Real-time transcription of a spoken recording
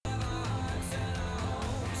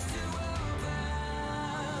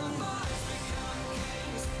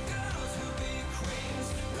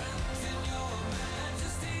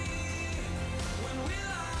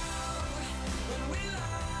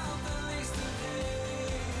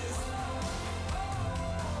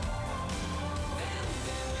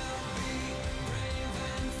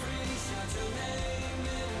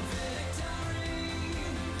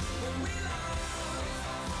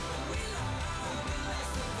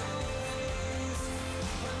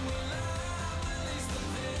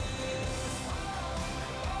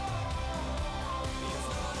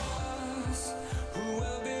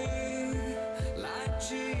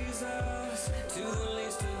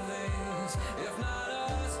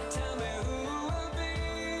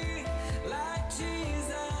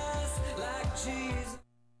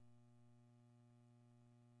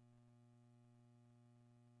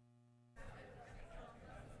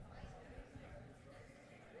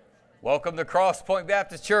Welcome to Cross Point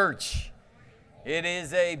Baptist Church. It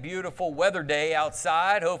is a beautiful weather day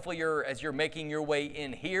outside. Hopefully as you're making your way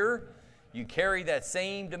in here, you carry that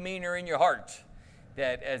same demeanor in your heart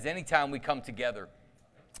that as any time we come together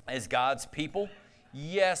as God's people.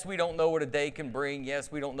 Yes, we don't know what a day can bring.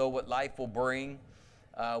 Yes, we don't know what life will bring.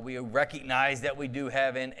 We recognize that we do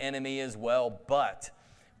have an enemy as well, but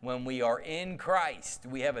when we are in Christ,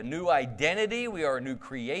 we have a new identity, we are a new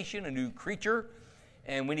creation, a new creature,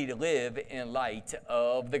 and we need to live in light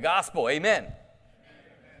of the gospel. Amen.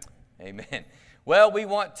 Amen. Well, we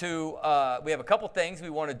have a couple things we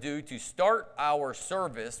want to do to start our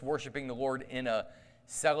service worshiping the Lord in a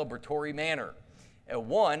celebratory manner.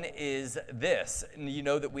 One is this. You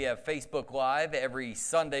know that we have Facebook Live every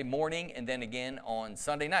Sunday morning and then again on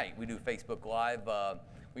Sunday night. We do Facebook Live.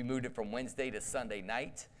 We moved it from Wednesday to Sunday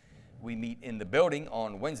night. We meet in the building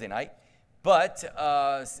on Wednesday night. But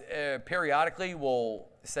periodically we'll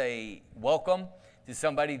say welcome to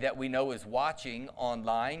somebody that we know is watching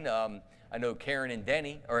online. I know Karen and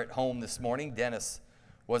Denny are at home this morning. Dennis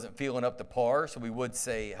wasn't feeling up to par, so we would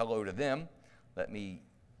say hello to them. Let me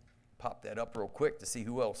pop that up real quick to see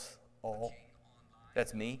who else.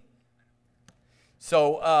 That's me.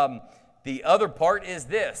 So the other part is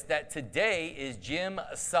this, that today is Jim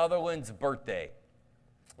Sutherland's birthday.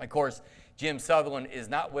 Of course, Jim Sutherland is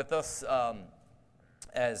not with us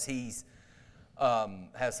as he's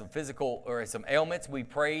has some physical or some ailments. We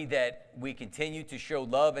pray that we continue to show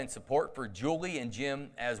love and support for Julie and Jim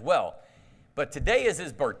as well. But today is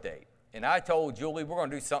his birthday, and I told Julie we're going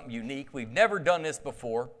to do something unique. We've never done this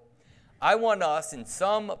before. I want us, in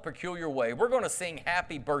some peculiar way, we're going to sing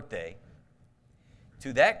happy birthday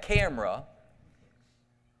to that camera,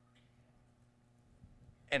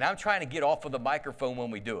 and I'm trying to get off of the microphone when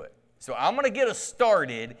we do it. So I'm going to get us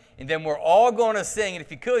started, and then we're all going to sing. And if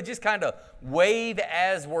you could, just kind of wave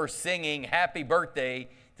as we're singing happy birthday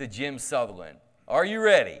to Jim Sutherland. Are you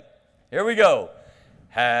ready? Here we go.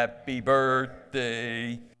 Happy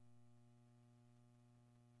birthday.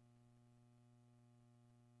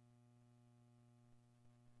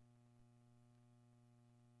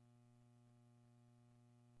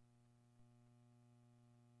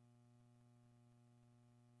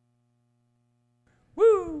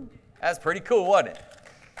 Woo! That's pretty cool, wasn't it?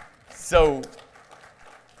 So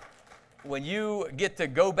when you get to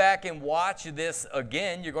go back and watch this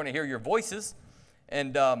again, you're going to hear your voices,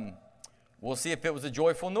 and we'll see if it was a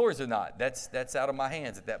joyful noise or not. That's out of my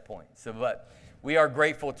hands at that point. So, but we are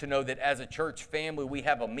grateful to know that as a church family, we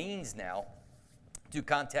have a means now to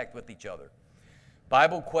contact with each other.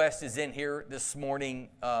 Bible Quest is in here this morning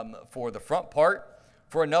for the front part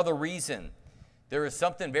for another reason. There is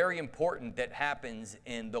something very important that happens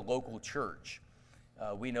in the local church.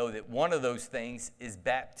 We know that one of those things is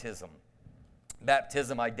baptism.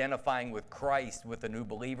 Baptism, identifying with Christ, with a new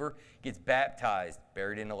believer, gets baptized,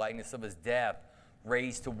 buried in the likeness of his death,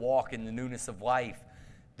 raised to walk in the newness of life.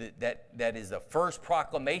 That is the first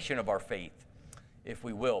proclamation of our faith, if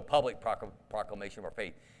we will, public proclamation of our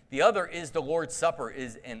faith. The other is the Lord's Supper,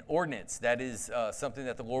 is an ordinance. That is something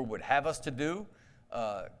that the Lord would have us to do.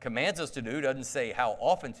 Commands us to do, doesn't say how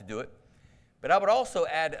often to do it. But I would also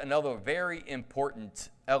add another very important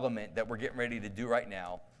element that we're getting ready to do right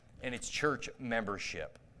now, and it's church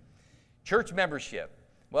membership. Church membership.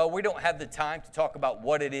 Well, we don't have the time to talk about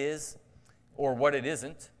what it is or what it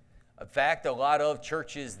isn't. In fact, a lot of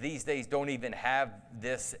churches these days don't even have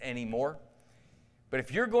this anymore. But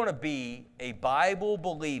if you're going to be a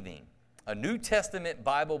Bible-believing, a New Testament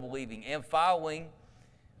Bible-believing and following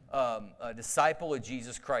a disciple of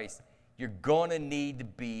Jesus Christ, you're going to need to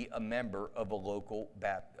be a member of a local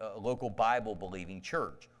Bible-believing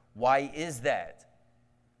church. Why is that?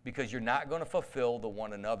 Because you're not going to fulfill the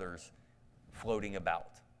one another's floating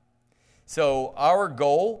about. So our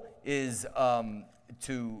goal is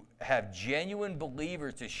to have genuine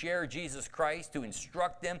believers, to share Jesus Christ, to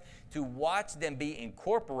instruct them, to watch them be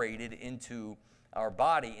incorporated into our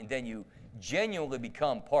body, and then you genuinely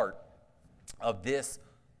become part of this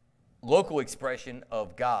local expression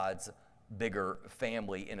of God's bigger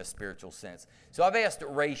family in a spiritual sense. So I've asked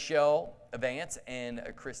Rachel Vance and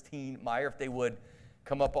Christine Meyer if they would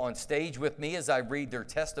come up on stage with me as I read their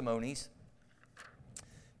testimonies.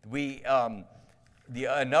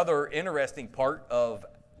 Another interesting part of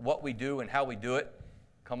what we do and how we do it,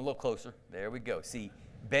 come a little closer. There we go. See,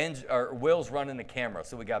 Will's running the camera,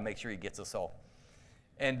 so we got to make sure he gets us all.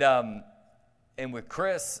 And with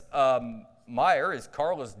Chris Meyer is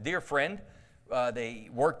Carla's dear friend. They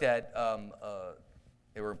worked at,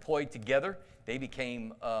 they were employed together. They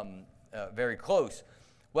became very close.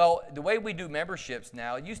 Well, the way we do memberships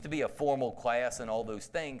now, it used to be a formal class and all those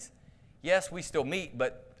things. Yes, we still meet,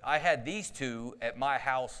 but I had these two at my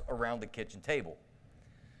house around the kitchen table.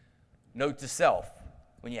 Note to self,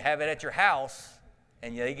 when you have it at your house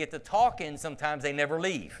and they get to talking, sometimes they never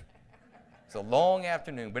leave. It's a long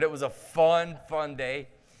afternoon, but it was a fun day.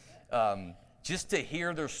 Just to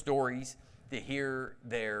hear their stories, to hear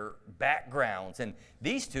their backgrounds. And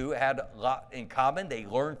these two had a lot in common. They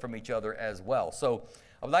learned from each other as well. So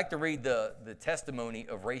I would like to read the testimony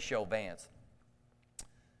of Rachel Vance.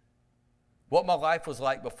 What my life was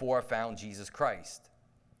like before I found Jesus Christ.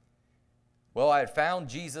 Well, I had found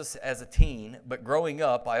Jesus as a teen, but growing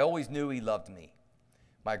up, I always knew he loved me.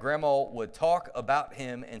 My grandma would talk about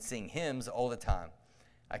him and sing hymns all the time.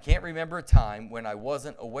 I can't remember a time when I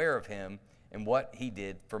wasn't aware of him and what he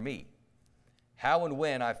did for me. How and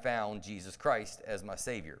when I found Jesus Christ as my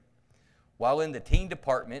Savior. While in the teen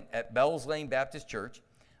department at Bells Lane Baptist Church,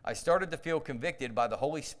 I started to feel convicted by the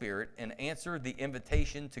Holy Spirit and answered the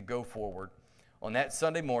invitation to go forward. On that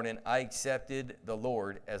Sunday morning, I accepted the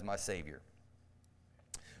Lord as my Savior.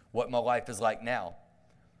 What my life is like now.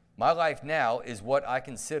 My life now is what I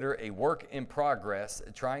consider a work in progress,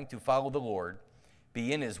 trying to follow the Lord,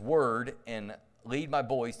 be in His Word, and lead my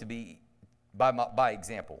boys to be by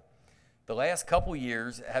example. The last couple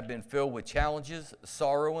years have been filled with challenges,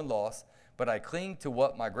 sorrow, and loss, but I cling to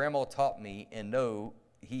what my grandma taught me and know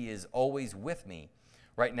He is always with me.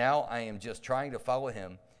 Right now, I am just trying to follow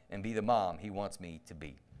Him and be the mom He wants me to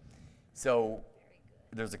be. So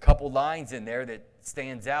there's a couple lines in there that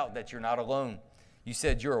stands out that you're not alone. You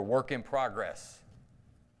said you're a work in progress.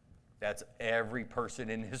 That's every person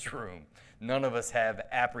in this room. None of us have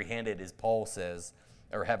apprehended, as Paul says,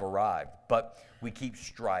 or have arrived, but we keep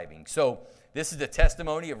striving. So this is the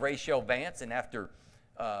testimony of Rachel Vance, and after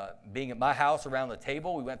being at my house around the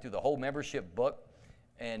table, we went through the whole membership book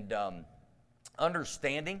and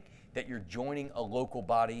understanding that you're joining a local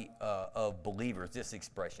body of believers, this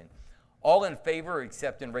expression. All in favor of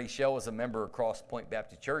accepting Rachel as a member of Cross Point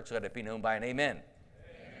Baptist Church, let it be known by an amen.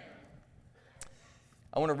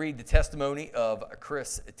 I want to read the testimony of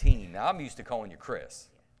Chris Teen. Now, I'm used to calling you Chris.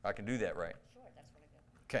 I can do that, right? Sure, that's what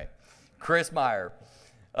I do. Okay. Chris Meyer.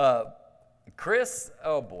 Chris,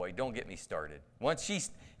 oh boy, don't get me started. Once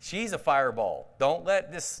she's a fireball. Don't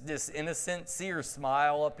let this innocent seer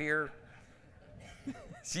smile up here.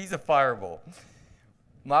 She's a fireball.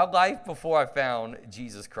 My life before I found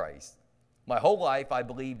Jesus Christ. My whole life I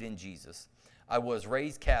believed in Jesus. I was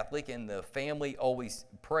raised Catholic and the family always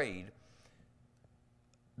prayed.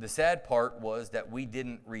 The sad part was that we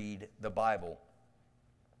didn't read the Bible.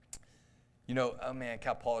 You know, oh man,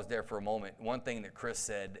 can I pause there for a moment? One thing that Chris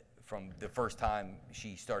said from the first time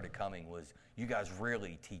she started coming was, you guys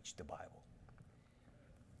really teach the Bible.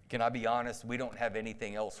 Can I be honest? We don't have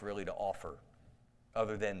anything else really to offer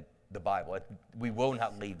other than the Bible. We will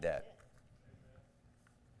not leave that.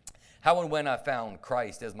 How and when I found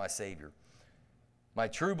Christ as my Savior. My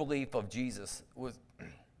true belief of Jesus was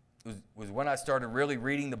when I started really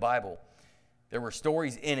reading the Bible. There were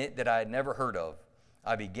stories in it that I had never heard of.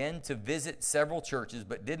 I began to visit several churches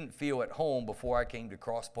but didn't feel at home before I came to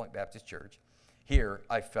Cross Point Baptist Church. Here,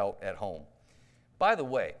 I felt at home. By the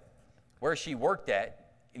way, where she worked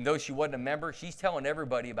at, and though she wasn't a member, she's telling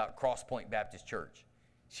everybody about Cross Point Baptist Church.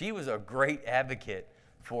 She was a great advocate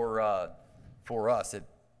for us.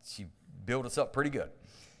 She built us up pretty good.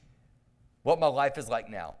 What my life is like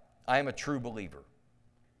now. I am a true believer.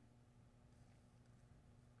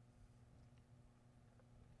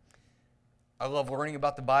 I love learning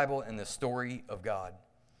about the Bible and the story of God.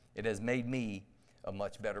 It has made me a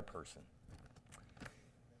much better person.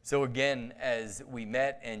 So again, as we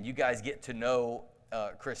met and you guys get to know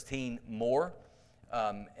Christine more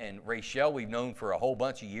and Rachel, we've known for a whole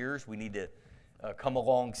bunch of years. We need to come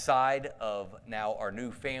alongside of now our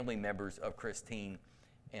new family members of Christine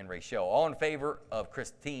and Rachel. All in favor of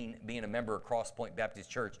Christine being a member of Cross Point Baptist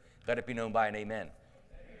Church, let it be known by an amen.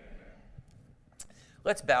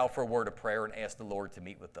 Let's bow for a word of prayer and ask the Lord to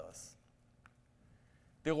meet with us.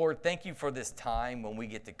 Dear Lord, thank you for this time when we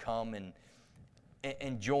get to come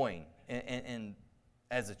and join and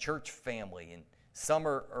as a church family. And some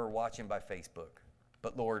are watching by Facebook.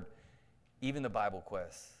 But Lord, even the Bible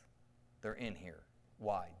Quest, they're in here.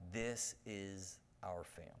 Why? This is our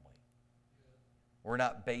family. We're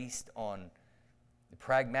not based on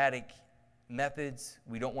pragmatic methods.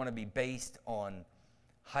 We don't want to be based on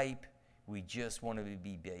hype. We just want to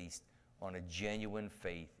be based on a genuine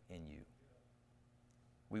faith in you.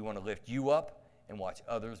 We want to lift you up and watch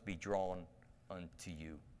others be drawn unto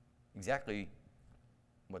you. Exactly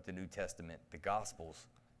what the New Testament, the Gospels,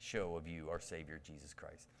 show of you, our Savior, Jesus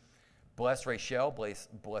Christ. Bless Rachel,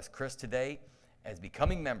 bless Chris today as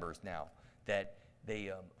becoming members now, that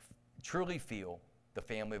they truly feel the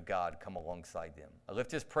family of God come alongside them. I lift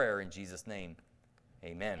this prayer in Jesus' name.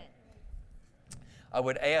 Amen. I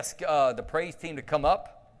would ask the praise team to come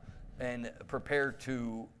up and prepare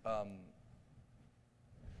to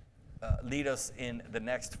lead us in the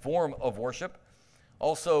next form of worship.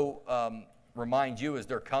 Also, remind you as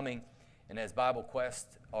they're coming and as Bible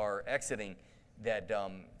Quest are exiting that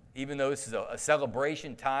even though this is a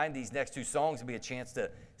celebration time, these next two songs will be a chance to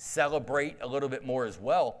celebrate a little bit more as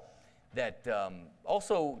well. That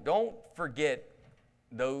also don't forget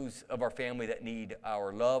those of our family that need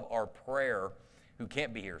our love, our prayer, who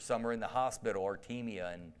can't be here. Some are in the hospital,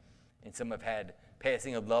 Artemia, and some have had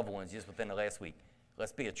passing of loved ones just within the last week.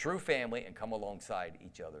 Let's be a true family and come alongside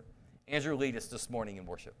each other. Andrew, lead us this morning in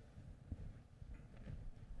worship.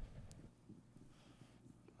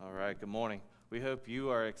 All right, good morning. We hope you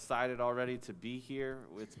are excited already to be here.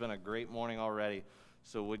 It's been a great morning already.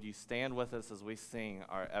 So would you stand with us as we sing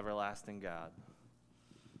Our Everlasting God?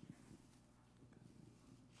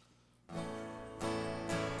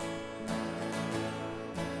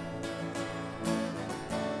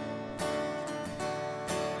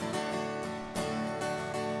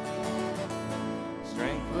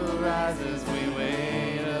 Strength will rise as we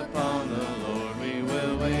wait upon the Lord. We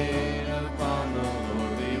will wait upon the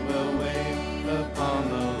Lord. We will wait upon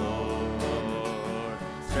the Lord.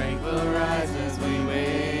 Strength will rise as we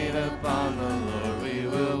wait upon the Lord. We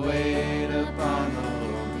will wait upon the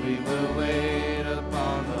Lord. We will wait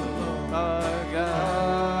upon the Lord. Our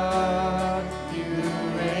God, you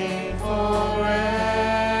reign forever.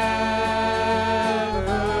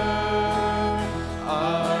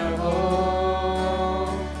 Our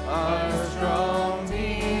hope, our strong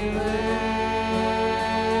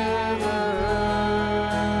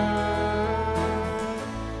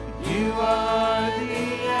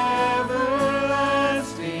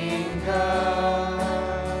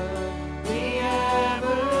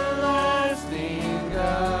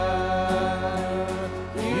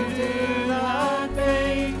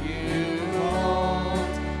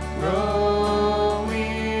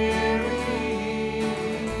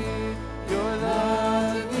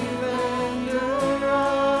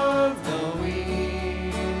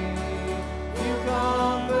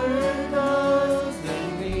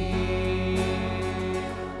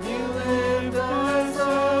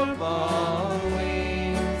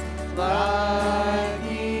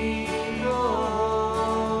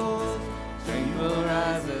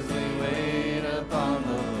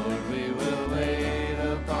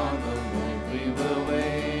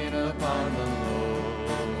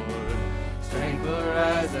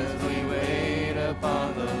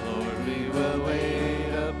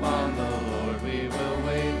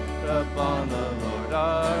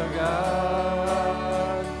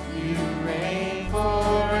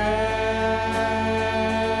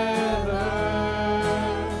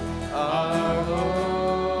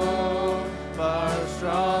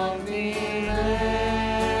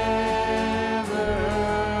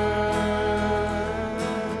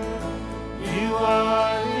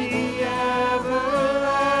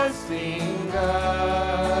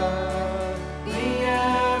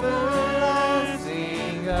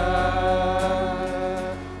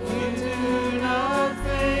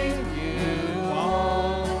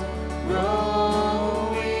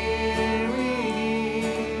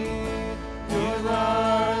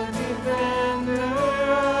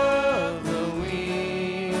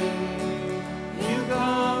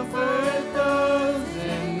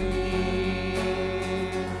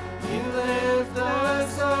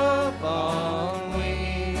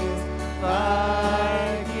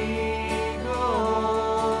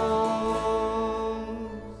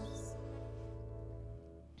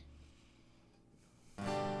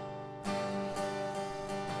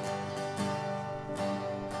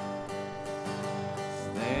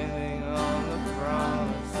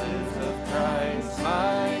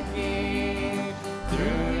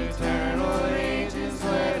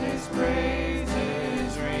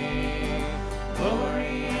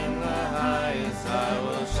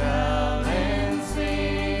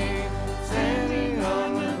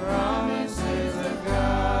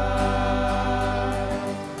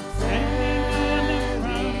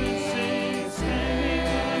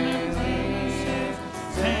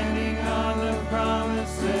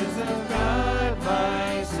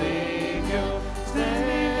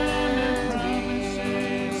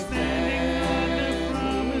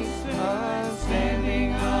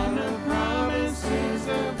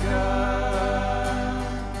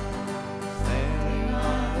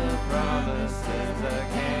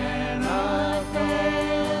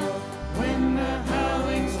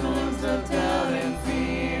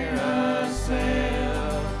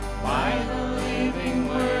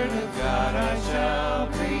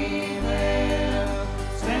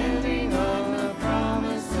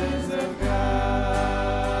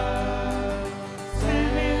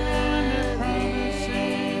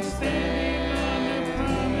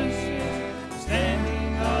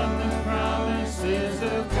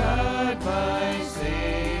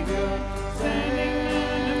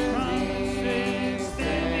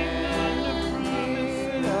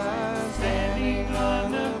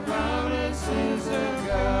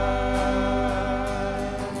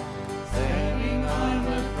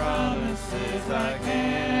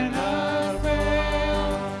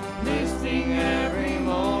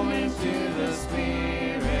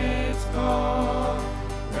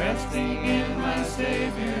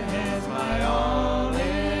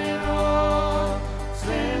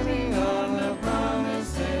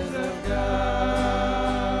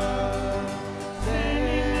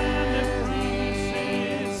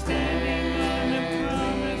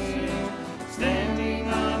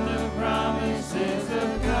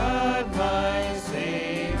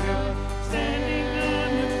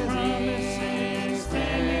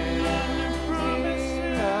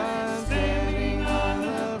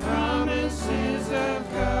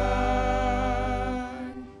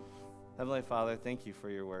Heavenly Father, thank you for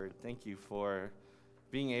your word. Thank you for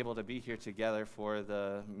being able to be here together, for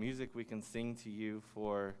the music we can sing to you,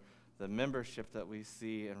 for the membership that we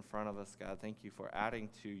see in front of us, God. Thank you for adding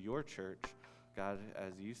to your church, God,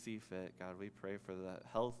 as you see fit. God, we pray for the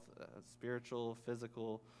health, spiritual,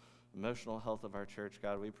 physical, emotional health of our church.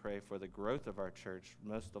 God, we pray for the growth of our church,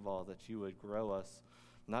 most of all, that you would grow us,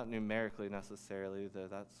 not numerically necessarily, though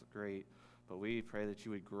that's great, but we pray that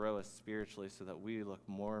you would grow us spiritually so that we look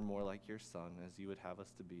more and more like your Son as you would have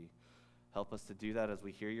us to be. Help us to do that as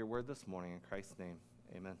we hear your word this morning. In Christ's name,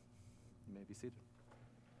 amen. You may be seated.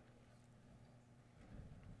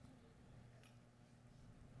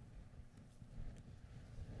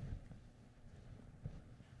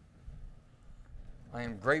 I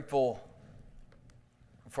am grateful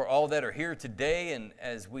for all that are here today, and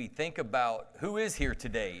as we think about who is here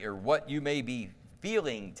today or what you may be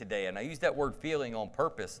feeling today, and I use that word feeling on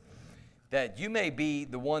purpose, that you may be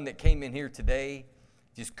the one that came in here today,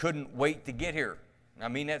 just couldn't wait to get here. I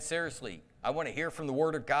mean that seriously. I want to hear from the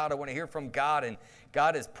Word of God. I want to hear from God, and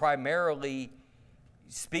God is primarily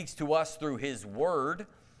speaks to us through His Word.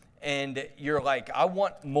 And you're like, I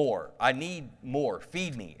want more. I need more.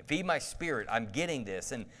 Feed me. Feed my spirit. I'm getting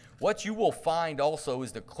this. And what you will find also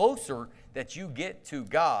is the closer that you get to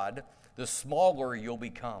God, the smaller you'll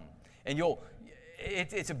become. And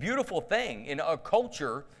it's a beautiful thing in a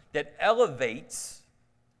culture that elevates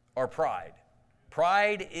our pride.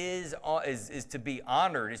 Pride is to be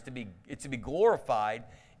honored, it's to be glorified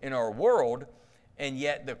in our world. And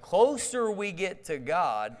yet the closer we get to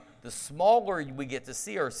God, the smaller we get to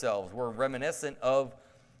see ourselves. We're reminiscent of,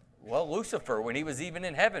 Lucifer, when he was even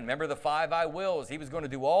in heaven. Remember the 5 I wills? He was going to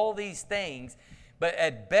do all these things, but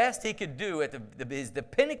at best he could do, the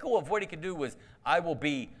pinnacle of what he could do was, I will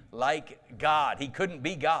be like God. He couldn't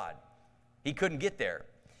be God. He couldn't get there.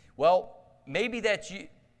 Well, maybe that's you.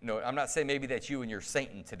 No, I'm not saying maybe that's you and you're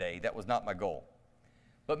Satan today. That was not my goal.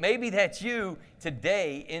 But maybe that's you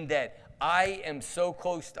today in that I am so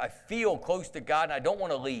close, I feel close to God, and I don't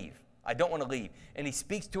want to leave. I don't want to leave. And He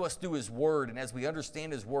speaks to us through His Word, and as we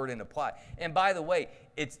understand His Word and apply. And by the way,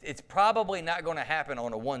 it's probably not going to happen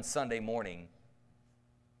on a one Sunday morning.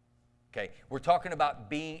 Okay, we're talking about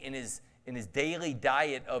being in His daily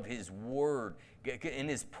diet of His Word, in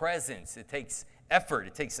His presence. It takes effort.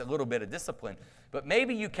 It takes a little bit of discipline. But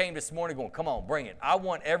maybe you came this morning going, come on, bring it. I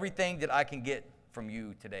want everything that I can get from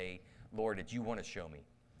you today, Lord, that you want to show me.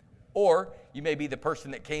 Or you may be the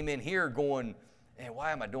person that came in here going, man,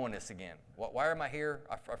 why am I doing this again? Why am I here?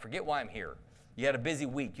 I forget why I'm here. You had a busy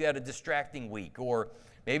week. You had a distracting week. Or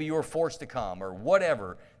maybe you were forced to come, or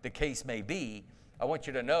whatever the case may be. I want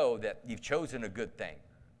you to know that you've chosen a good thing.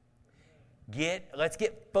 Let's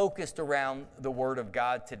get focused around the Word of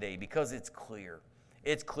God today because it's clear.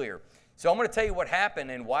 It's clear. So I'm going to tell you what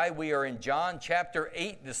happened and why we are in John chapter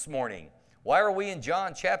 8 this morning. Why are we in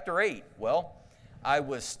John chapter 8? Well, I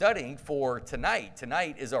was studying for tonight.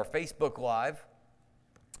 Tonight is our Facebook Live.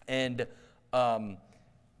 And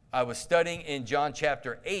I was studying in John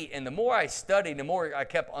chapter 8. And the more I studied, the more I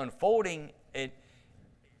kept unfolding it.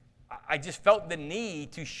 I just felt the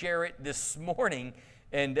need to share it this morning.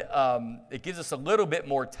 And it gives us a little bit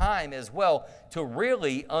more time as well to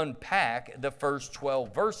really unpack the first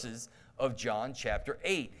 12 verses of John chapter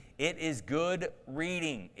 8. It is good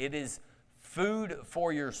reading. It is food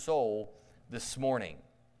for your soul this morning.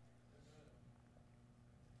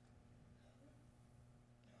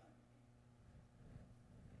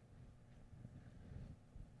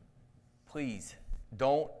 Please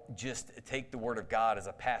don't just take the Word of God as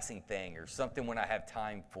a passing thing or something when I have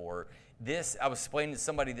time for. This, I was explaining to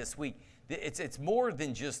somebody this week, it's more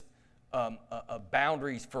than just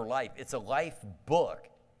boundaries for life. It's a life book.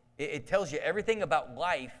 It tells you everything about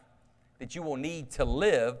life that you will need to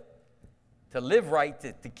live right,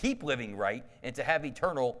 to keep living right, and to have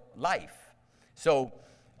eternal life. So,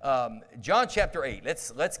 John chapter 8,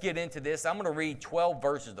 let's get into this. I'm going to read 12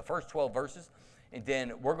 verses, the first 12 verses, and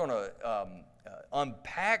then we're going to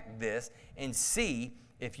unpack this and see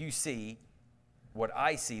if you see what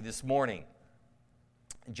I see this morning.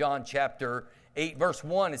 John chapter 8, verse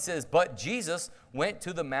 1, it says, "But Jesus went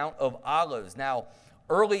to the Mount of Olives. Now,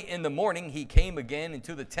 early in the morning, he came again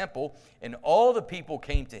into the temple, and all the people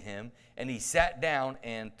came to him, and he sat down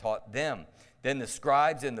and taught them. Then the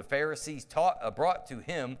scribes and the Pharisees brought to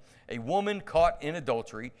him a woman caught in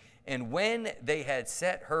adultery, and when they had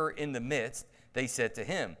set her in the midst, they said to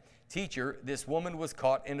him, 'Teacher, this woman was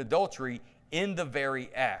caught in adultery in the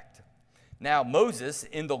very act. Now Moses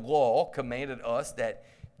in the law commanded us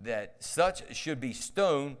that such should be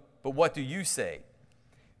stoned, but what do you say?'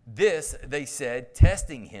 This they said,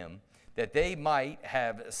 testing him, that they might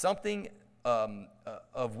have something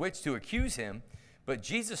of which to accuse him. But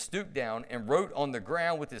Jesus stooped down and wrote on the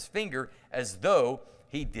ground with his finger as though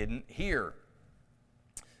he didn't hear.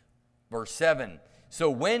 Verse 7. So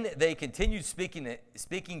when they continued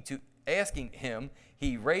asking him,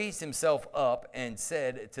 he raised himself up and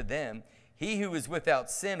said to them, "He who is without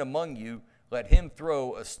sin among you, let him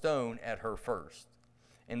throw a stone at her first."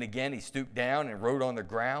 And again he stooped down and wrote on the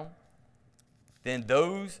ground. Then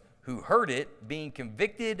those who heard it, being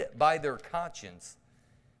convicted by their conscience,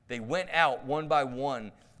 they went out one by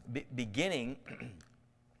one, beginning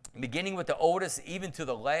with the oldest even to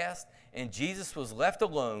the last, and Jesus was left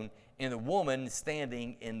alone, and the woman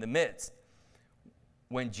standing in the midst.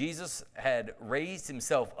 When Jesus had raised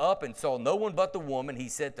himself up and saw no one but the woman, he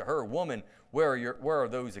said to her, "Woman, where are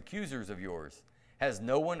those accusers of yours? Has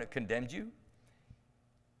no one condemned you?"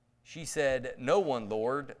 She said, "No one,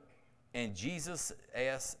 Lord." And Jesus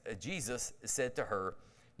said to her,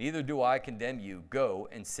 "Neither do I condemn you. Go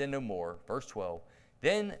and sin no more." Verse 12.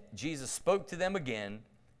 Then Jesus spoke to them again,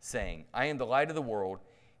 saying, "I am the light of the world.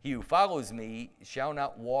 He who follows me shall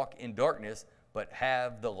not walk in darkness, but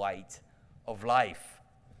have the light of life."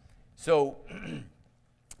 So,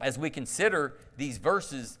 as we consider these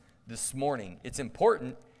verses this morning, it's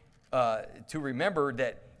important to remember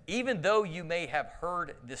that even though you may have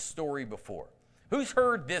heard this story before, who's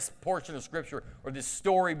heard this portion of Scripture or this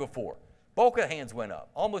story before? Bulk of hands went up.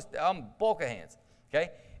 Almost bulk of hands.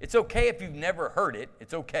 Okay? It's okay if you've never heard it.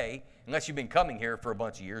 It's okay. Unless you've been coming here for a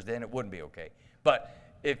bunch of years, then it wouldn't be okay. But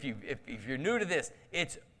if you're new to this,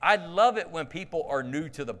 I love it when people are new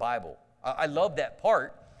to the Bible. I love that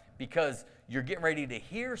part because you're getting ready to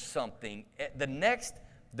hear something.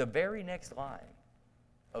 The very next line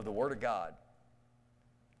of the Word of God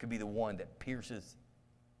could be the one that pierces,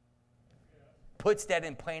 puts that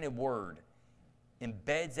implanted word,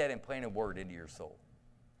 embeds that implanted word into your soul.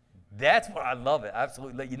 That's what I love it.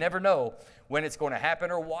 Absolutely. You never know when it's going to happen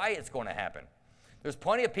or why it's going to happen. There's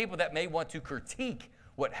plenty of people that may want to critique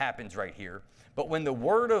what happens right here, but when the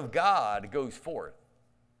Word of God goes forth,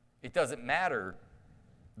 it doesn't matter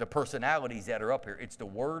the personalities that are up here. It's the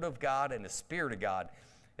Word of God and the Spirit of God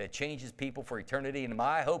that changes people for eternity. And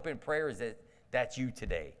my hope and prayer is that that's you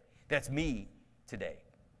today. That's me today.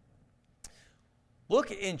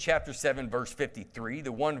 Look in chapter 7, verse 53,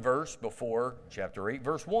 the one verse before chapter 8,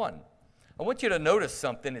 verse 1. I want you to notice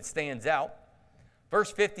something that stands out. Verse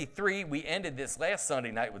 53, we ended this last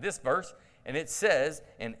Sunday night with this verse, and it says,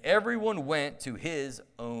 "And everyone went to his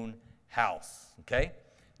own house." Okay?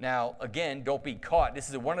 Now, again, don't be caught. This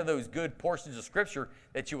is one of those good portions of Scripture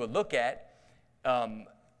that you would look at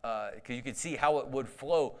because you can see how it would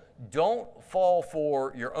flow. Don't fall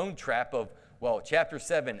for your own trap of, well, chapter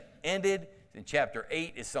 7 ended, and chapter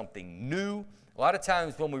 8 is something new. A lot of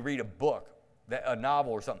times when we read a book, a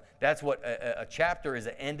novel or something, that's what a chapter is,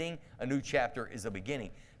 an ending, a new chapter is a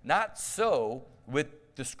beginning. Not so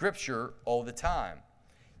with the Scripture all the time.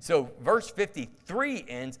 So verse 53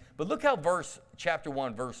 ends, but look how chapter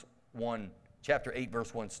 8,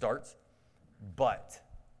 verse 1 starts. But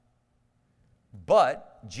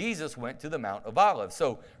Jesus went to the Mount of Olives.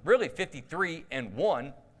 So really 53 and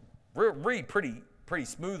 1 read pretty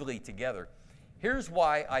smoothly together. Here's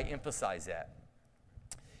why I emphasize that.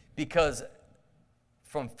 Because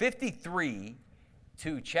from 53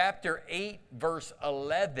 to chapter 8, verse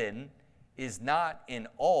 11 is not in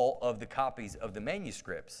all of the copies of the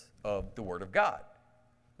manuscripts of the Word of God.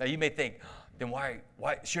 Now you may think, then why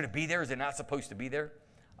should it be there? Is it not supposed to be there?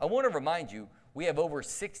 I want to remind you, we have over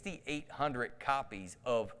 6,800 copies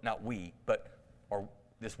of, not we, but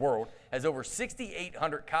this world has over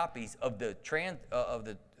 6,800 copies of the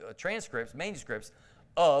transcripts, manuscripts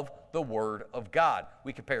of the Word of God.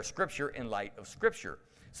 We compare Scripture in light of Scripture.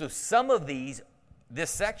 So some of this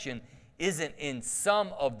section isn't in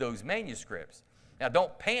some of those manuscripts. Now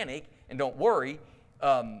don't panic and don't worry.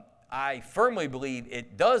 I firmly believe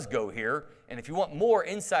it does go here. And if you want more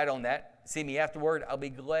insight on that, see me afterward. I'll be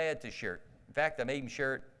glad to share it. In fact, I may even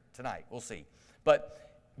share it tonight. We'll see.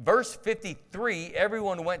 But verse 53,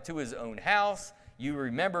 everyone went to his own house. You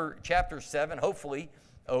remember chapter 7, hopefully,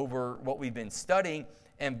 over what we've been studying.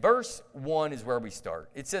 And verse 1 is where we start.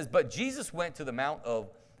 It says, "But Jesus went to the Mount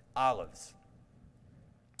of Olives."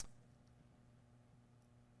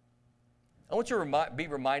 I want you to be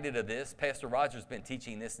reminded of this. Pastor Roger's been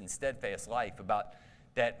teaching this in Steadfast Life about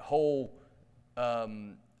that whole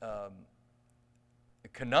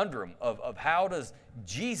conundrum of how does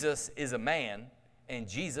Jesus is a man and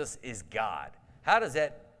Jesus is God. How does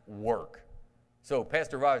that work? So,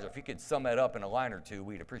 Pastor Roger, if you could sum that up in a line or two,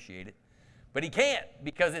 we'd appreciate it. But he can't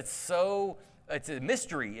because it's a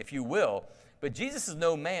mystery, if you will. But Jesus is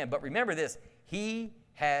no man. But remember this, he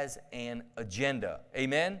has an agenda.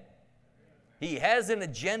 Amen? He has an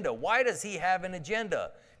agenda. Why does he have an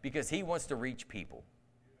agenda? Because he wants to reach people.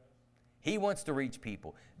 He wants to reach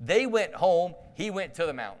people. They went home. He went to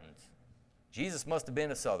the mountains. Jesus must have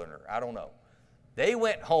been a southerner. I don't know. They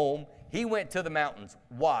went home. He went to the mountains.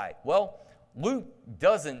 Why? Well, Luke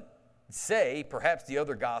doesn't say. Perhaps the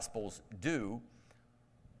other Gospels do.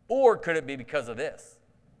 Or could it be because of this?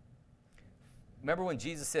 Remember when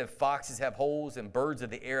Jesus said, foxes have holes and birds of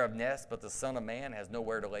the air have nests, but the Son of Man has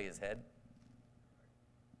nowhere to lay his head?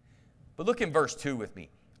 But look in verse 2 with me.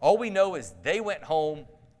 All we know is they went home,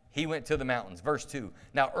 he went to the mountains. Verse 2,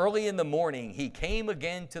 now early in the morning he came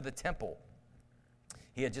again to the temple.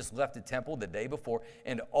 He had just left the temple the day before,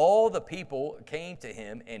 and all the people came to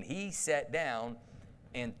him, and he sat down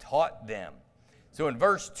and taught them. So in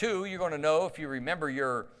verse 2, you're going to know, if you remember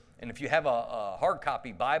and if you have a hard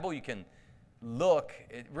copy Bible, you can look.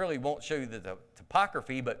 It really won't show you the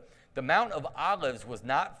topography, but the Mount of Olives was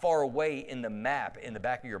not far away in the map in the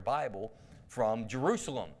back of your Bible from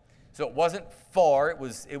Jerusalem. So it wasn't far, it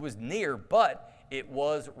was near, but it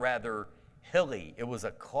was rather hilly. It was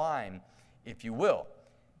a climb, if you will.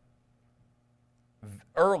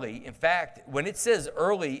 Early, in fact, when it says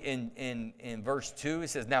early in verse 2, it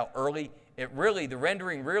says now early, the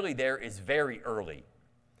rendering really there is very early.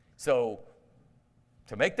 So,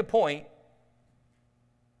 to make the point,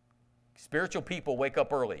 spiritual people wake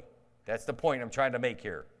up early. That's the point I'm trying to make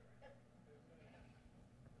here.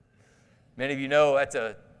 Many of you know that's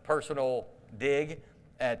a personal dig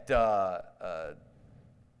at,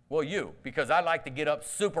 you, because I like to get up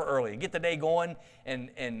super early and get the day going,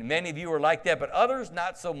 and many of you are like that, but others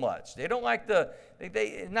not so much. They don't like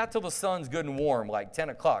not till the sun's good and warm, like 10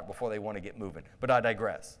 o'clock before they want to get moving, but I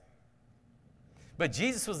digress. But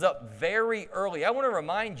Jesus was up very early. I want to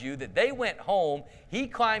remind you that they went home, he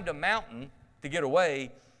climbed a mountain to get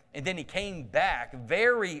away, and then he came back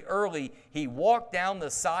very early. He walked down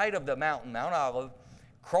the side of the mountain, Mount Olive,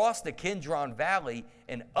 crossed the Kidron Valley,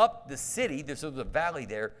 and up the city, there was a valley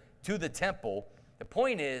there, to the temple. The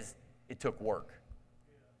point is, it took work.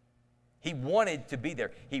 He wanted to be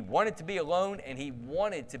there. He wanted to be alone, and he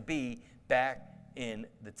wanted to be back in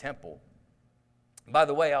the temple. By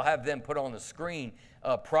the way, I'll have them put on the screen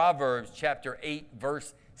Proverbs chapter 8,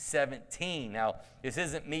 verse 17. Now, this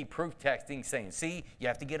isn't me proof texting saying, see, you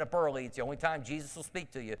have to get up early. It's the only time Jesus will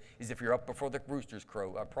speak to you is if you're up before the roosters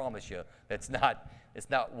crow. I promise you, it's not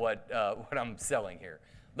what I'm selling here.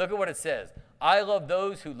 Look at what it says. I love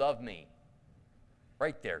those who love me.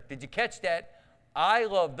 Right there. Did you catch that? I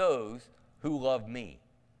love those who love me.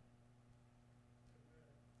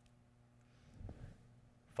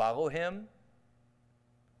 Follow him.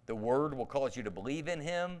 The word will cause you to believe in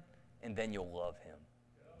him, and then you'll love him.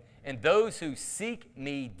 And those who seek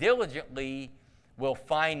me diligently will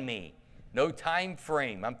find me. No time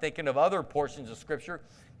frame. I'm thinking of other portions of Scripture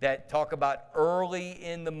that talk about early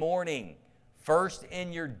in the morning. First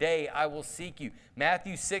in your day, I will seek you.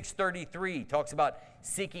 Matthew 6:33 talks about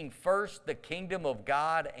seeking first the kingdom of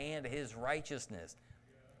God and his righteousness.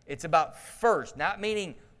 It's about first, not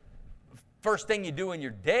meaning first thing you do in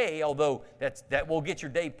your day, although that will get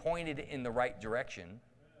your day pointed in the right direction.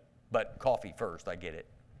 But coffee first, I get it.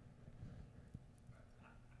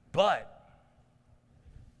 But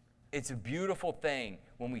it's a beautiful thing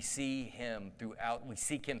when we seek him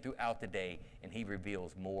throughout the day, and he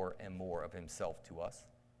reveals more and more of himself to us.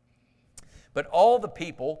 But all the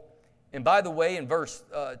people, and by the way, in verse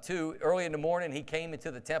 2, early in the morning, he came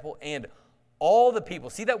into the temple, and all the people,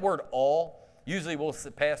 see that word all? Usually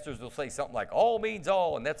pastors will say something like, all means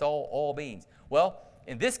all, and that's all means. Well,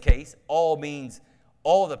 in this case, all means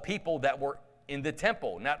all the people that were in the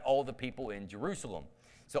temple, not all the people in Jerusalem.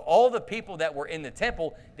 So all the people that were in the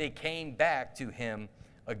temple, they came back to him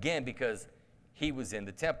again because he was in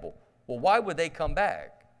the temple. Well, why would they come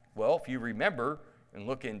back? Well, if you remember, and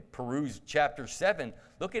look in peruse chapter 7,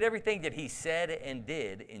 look at everything that he said and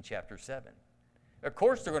did in chapter 7. Of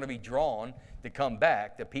course, they're going to be drawn to come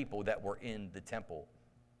back, the people that were in the temple.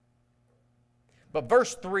 But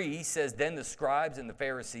verse 3 says, then the scribes and the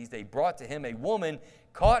Pharisees, they brought to him a woman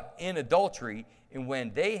caught in adultery, and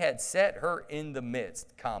when they had set her in the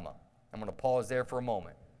midst, I'm going to pause there for a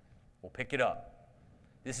moment. We'll pick it up.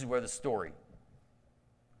 This is where the story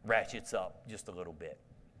ratchets up just a little bit.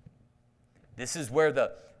 This is where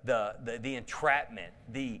the entrapment,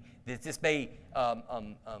 this may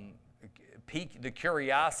pique the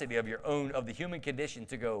curiosity of the human condition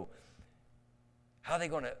to go,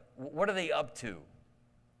 what are they up to?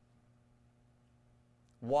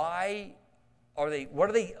 What are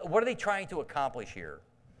they trying to accomplish here?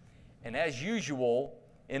 And as usual,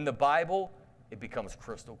 in the Bible, it becomes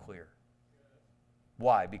crystal clear.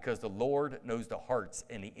 Why? Because the Lord knows the hearts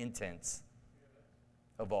and the intents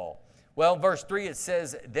of all. Well, verse 3, it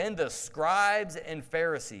says, then the scribes and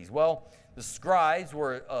Pharisees. Well, the scribes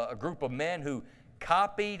were a group of men who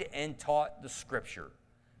copied and taught the Scripture.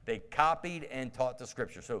 They copied and taught the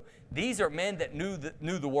Scripture. So these are men that knew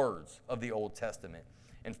the words of the Old Testament.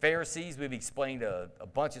 And Pharisees, we've explained a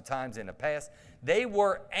bunch of times in the past, they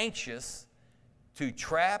were anxious to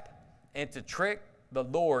trap and to trick the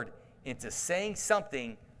Lord into saying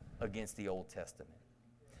something against the Old Testament.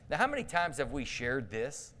 Now, how many times have we shared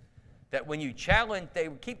this? That when you challenge, they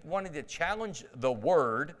keep wanting to challenge the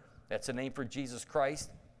Word, that's a name for Jesus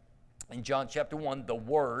Christ, in John chapter 1, the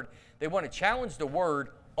Word. They want to challenge the Word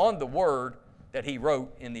on the Word that He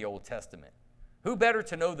wrote in the Old Testament. Who better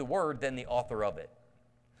to know the Word than the author of it?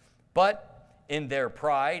 But in their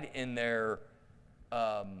pride, in their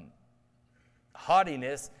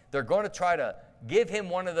haughtiness, they're going to try to give Him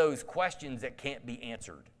one of those questions that can't be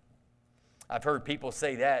answered. I've heard people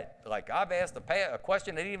say that, like, I've asked a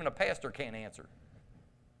question that even a pastor can't answer.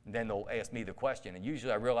 And then they'll ask me the question, and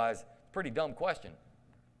usually I realize it's a pretty dumb question.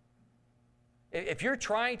 If you're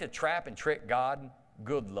trying to trap and trick God,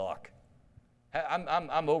 good luck.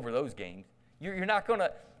 I'm over those games. You're not going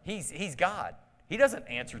to, He's God. He doesn't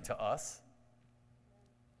answer to us.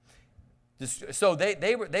 So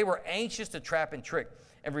they were anxious to trap and trick.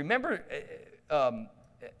 And remember,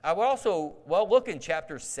 I would also, look in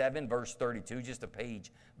chapter 7, verse 32, just a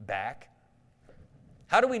page back.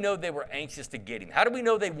 How do we know they were anxious to get Him? How do we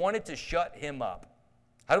know they wanted to shut Him up?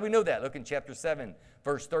 How do we know that? Look in chapter 7,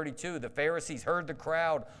 verse 32. The Pharisees heard the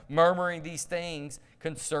crowd murmuring these things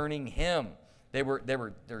concerning Him.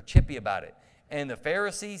 They're chippy about it. And the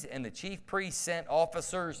Pharisees and the chief priests sent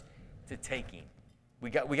officers to take Him. We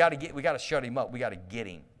got to shut Him up. We got to get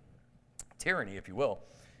Him. Tyranny, if you will.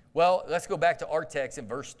 Well, let's go back to our text in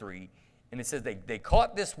verse 3, and it says they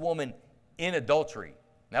caught this woman in adultery.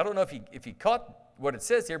 Now, I don't know if you caught what it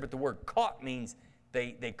says here, but the word caught means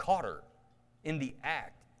they caught her in the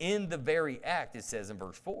act, in the very act, it says in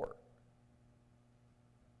verse 4.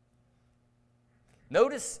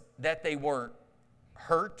 Notice that they weren't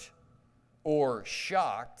hurt or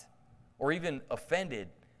shocked or even offended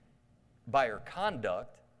by her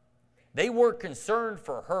conduct. They weren't concerned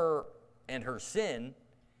for her and her sin.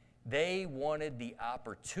 They wanted the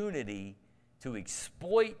opportunity to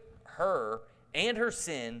exploit her and her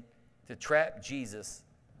sin to trap Jesus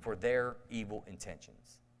for their evil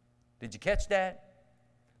intentions. Did you catch that?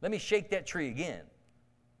 Let me shake that tree again.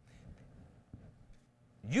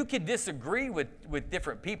 You can disagree with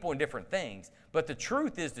different people and different things, but the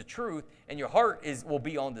truth is the truth, and your heart will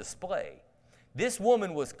be on display. This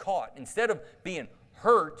woman was caught. Instead of being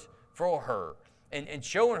hurt for her, and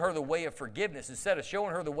showing her the way of forgiveness, instead of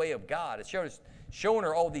showing her the way of God, and showing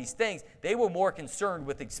her all these things, they were more concerned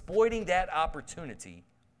with exploiting that opportunity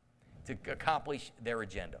to accomplish their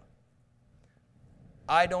agenda.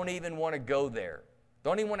 I don't even want to go there.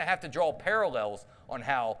 Don't even want to have to draw parallels on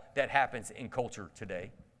how that happens in culture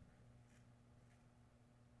today.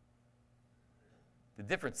 The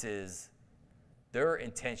difference is their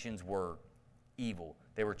intentions were evil.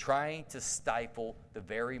 They were trying to stifle the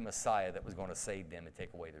very Messiah that was going to save them and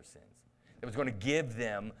take away their sins. That was going to give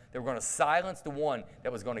them, they were going to silence the one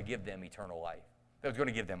that was going to give them eternal life. That was going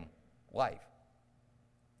to give them life.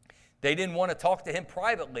 They didn't want to talk to Him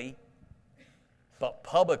privately, but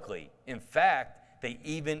publicly. In fact, they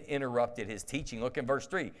even interrupted His teaching. Look in verse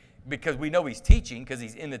 3. Because we know He's teaching, because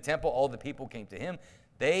He's in the temple, all the people came to Him.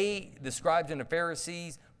 The scribes and the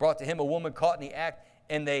Pharisees, brought to Him a woman caught in the act,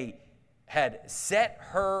 and they had set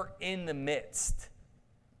her in the midst.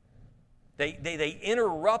 They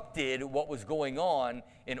interrupted what was going on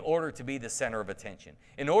in order to be the center of attention,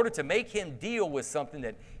 in order to make Him deal with something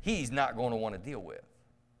that He's not going to want to deal with.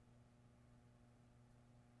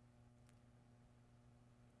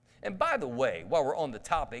 And by the way, while we're on the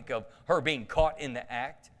topic of her being caught in the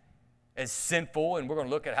act as sinful, and we're going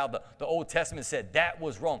to look at how the Old Testament said that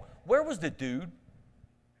was wrong, where was the dude?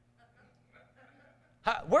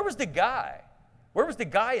 Where was the guy? Where was the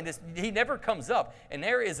guy in this? He never comes up. And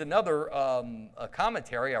there is another a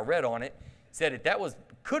commentary I read on it, said that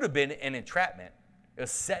could have been an entrapment.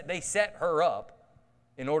 They set her up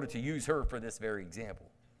in order to use her for this very example.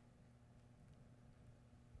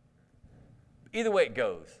 Either way it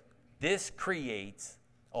goes, this creates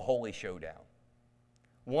a holy showdown.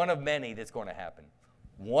 One of many that's going to happen.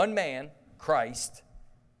 One man, Christ,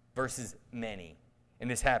 versus many. And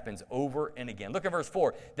this happens over and again. Look at verse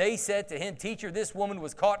 4. They said to Him, "Teacher, this woman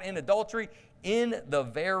was caught in adultery in the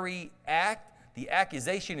very act. the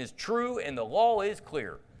accusation is true and the law is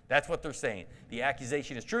clear. That's what they're saying. The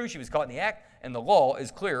accusation is true. She was caught in the act, and the law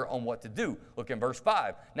is clear on what to do. Look in verse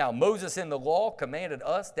 5. Now Moses in the law commanded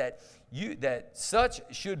us that such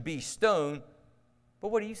should be stoned. But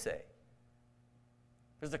what do you say?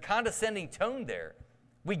 There's a condescending tone there.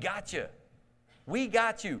 We got you. We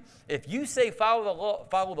got you. If you say follow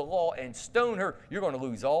the law and stone her, you're going to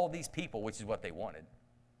lose all these people, which is what they wanted.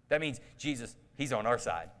 That means Jesus, he's on our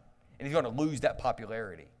side, and he's going to lose that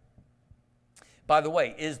popularity. By the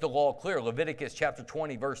way, is the law clear? Leviticus chapter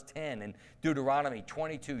 20, verse 10, and Deuteronomy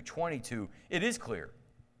 22:22. It is clear.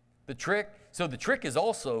 The trick is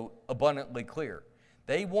also abundantly clear.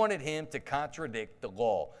 They wanted him to contradict the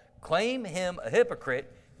law, claim him a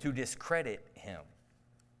hypocrite, to discredit him.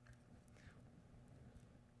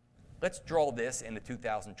 Let's draw this into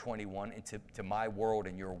 2021, into my world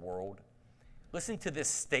and your world. Listen to this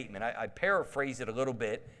statement. I paraphrase it a little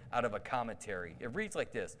bit out of a commentary. It reads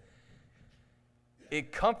like this.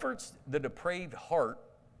 It comforts the depraved heart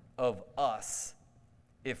of us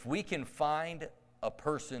if we can find a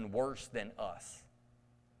person worse than us.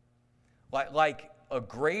 Like a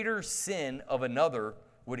greater sin of another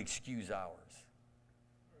would excuse ours.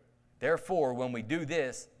 Therefore, when we do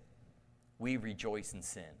this, we rejoice in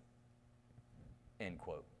sin. End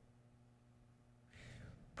quote.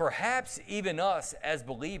 Perhaps even us as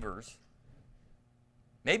believers,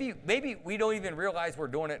 maybe we don't even realize we're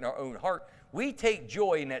doing it in our own heart. We take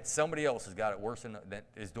joy in that somebody else has got it worse that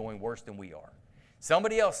is doing worse than we are.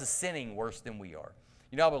 Somebody else is sinning worse than we are.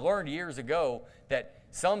 You know, I learned years ago that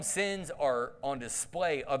some sins are on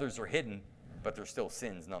display, others are hidden, but they're still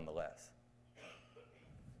sins nonetheless.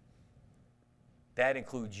 That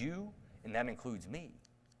includes you, and that includes me.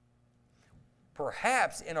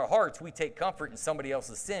 Perhaps in our hearts we take comfort in somebody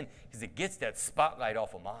else's sin because it gets that spotlight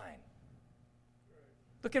off of mine.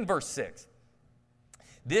 Look in verse 6.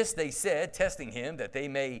 This they said, testing him, that they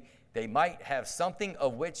might have something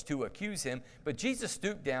of which to accuse him. But Jesus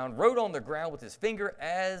stooped down, wrote on the ground with his finger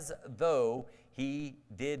as though he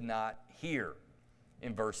did not hear.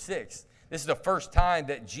 In verse 6, this is the first time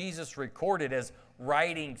that Jesus recorded as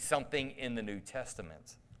writing something in the New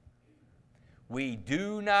Testament. We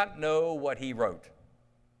do not know what he wrote.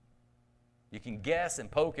 You can guess and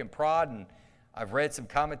poke and prod, and I've read some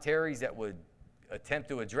commentaries that would attempt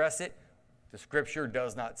to address it. The Scripture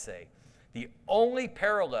does not say. The only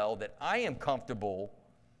parallel that I am comfortable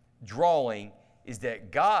drawing is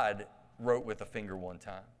that God wrote with a finger one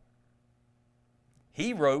time.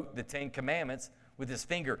 He wrote the 10 Commandments with his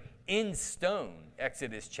finger in stone,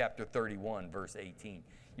 Exodus chapter 31, verse 18.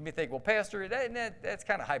 You may think, well, Pastor, that's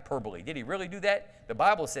kind of hyperbole. Did he really do that? The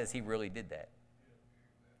Bible says he really did that.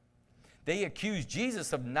 They accused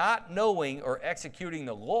Jesus of not knowing or executing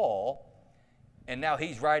the law, and now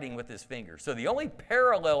he's writing with his finger. So the only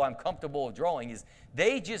parallel I'm comfortable drawing is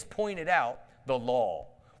they just pointed out the law,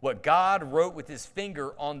 what God wrote with his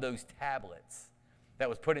finger on those tablets that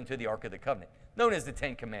was put into the Ark of the Covenant, known as the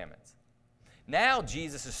 10 Commandments. Now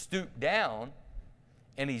Jesus is stooped down,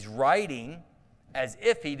 and he's writing as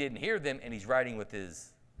if he didn't hear them, and he's writing with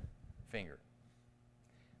his finger.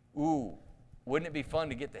 Ooh, wouldn't it be fun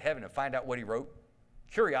to get to heaven and find out what he wrote?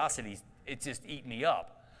 Curiosity, it's just eating me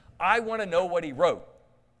up. I want to know what he wrote.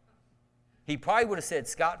 He probably would have said,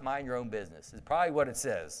 Scott, mind your own business. Is probably what it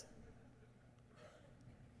says.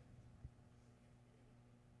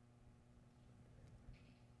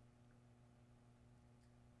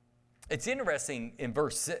 It's interesting in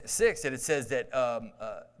verse 6 that it says that,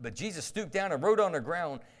 but Jesus stooped down and wrote on the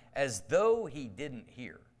ground as though he didn't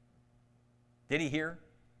hear. Did he hear?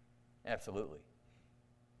 Absolutely.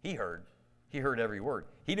 He heard. He heard every word.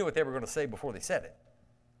 He knew what they were going to say before they said it.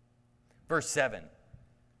 Verse 7,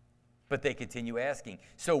 but they continue asking.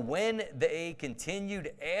 So when they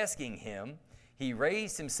continued asking him, he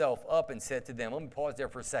raised himself up and said to them, let me pause there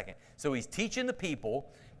for a second. So he's teaching the people.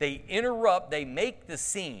 They interrupt. They make the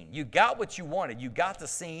scene. You got what you wanted. You got the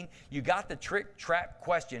scene. You got the trick, trap,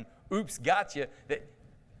 question. Oops, gotcha.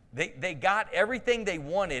 They got everything they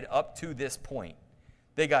wanted up to this point.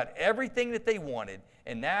 They got everything that they wanted,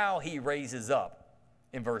 and now he raises up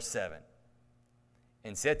in verse 7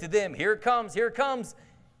 and said to them, here it comes, here it comes.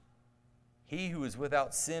 He who is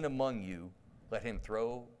without sin among you, let him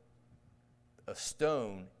throw a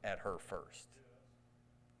stone at her first.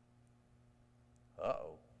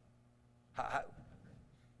 Uh-oh.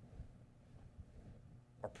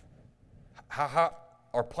 How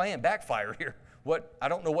our plan backfired here. I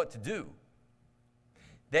don't know what to do.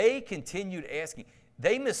 They continued asking.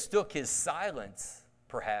 They mistook his silence,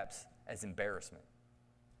 perhaps, as embarrassment.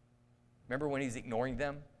 Remember when he's ignoring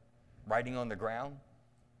them, writing on the ground?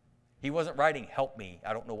 He wasn't writing, help me,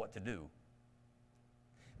 I don't know what to do.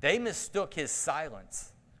 They mistook his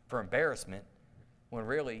silence for embarrassment when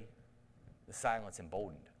really the silence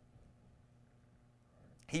emboldened.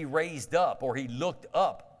 He raised up, or he looked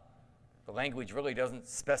up. The language really doesn't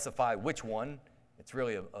specify which one. It's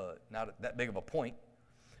really not that big of a point.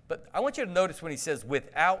 But I want you to notice when he says,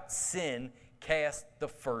 without sin, cast the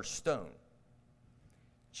first stone.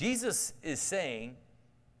 Jesus is saying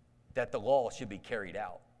that the law should be carried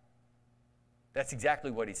out. That's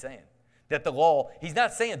exactly what he's saying. That the law, he's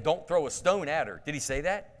not saying don't throw a stone at her. Did he say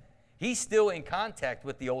that? He's still in contact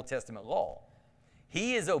with the Old Testament law.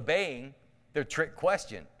 He is obeying the trick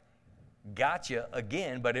question. Gotcha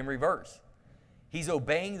again, but in reverse. He's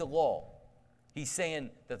obeying the law. He's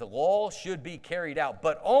saying that the law should be carried out,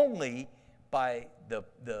 but only by the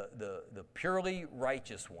purely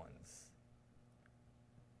righteous ones.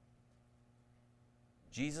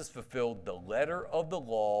 Jesus fulfilled the letter of the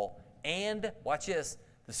law and, watch this,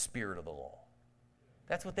 the spirit of the law.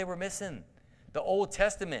 That's what they were missing. The Old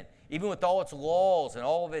Testament, even with all its laws and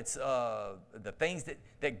all of its the things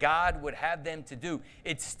that God would have them to do,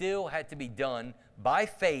 it still had to be done by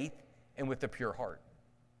faith and with a pure heart.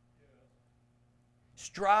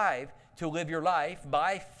 Strive to live your life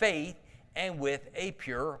by faith and with a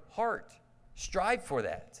pure heart. Strive for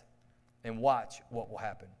that and watch what will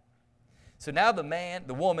happen. So now the man,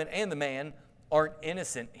 the woman, and the man aren't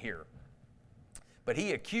innocent here. But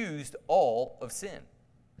he accused all of sin.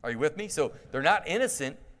 Are you with me? So they're not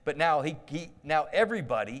innocent, but now now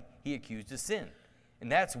everybody he accused of sin.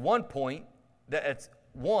 And that's one point, that's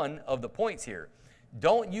one of the points here.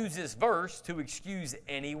 Don't use this verse to excuse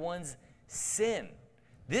anyone's sin.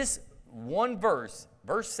 This one verse,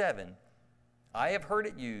 verse 7, I have heard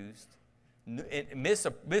it used,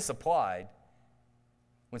 misapplied,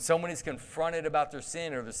 when someone is confronted about their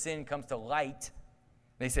sin or the sin comes to light.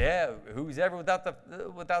 They say, yeah, who's ever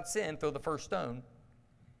without sin, throw the first stone.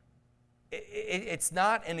 It's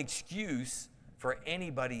not an excuse for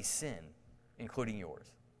anybody's sin, including yours.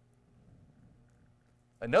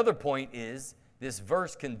 Another point is this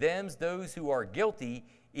verse condemns those who are guilty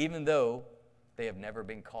even though they have never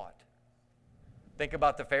been caught. Think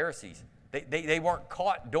about the Pharisees. They weren't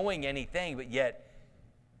caught doing anything, but yet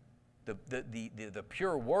the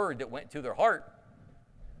pure word that went to their heart,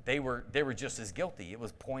 they were just as guilty. It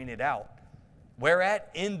was pointed out. Whereat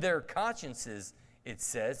in their consciences, it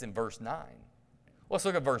says in verse 9. Let's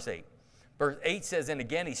look at verse 8. Verse 8 says, and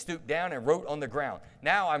again he stooped down and wrote on the ground.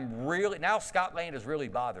 Now Scott Land is really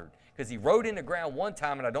bothered because he wrote in the ground one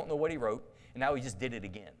time and I don't know what he wrote, and now he just did it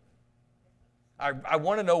again. I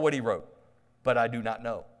want to know what he wrote, but I do not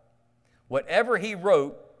know. Whatever he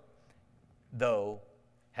wrote, though,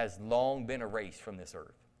 has long been erased from this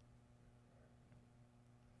earth.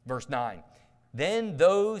 Verse 9, then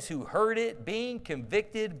those who heard it, being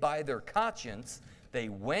convicted by their conscience, they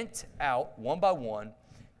went out one by one,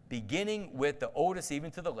 beginning with the oldest even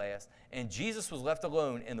to the last, and Jesus was left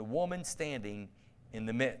alone and the woman standing in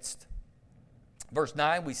the midst. Verse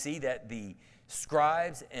 9, we see that the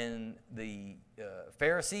scribes and the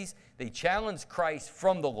Pharisees, they challenged Christ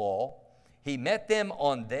from the law. He met them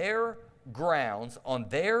on their grounds, on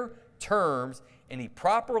their terms, and he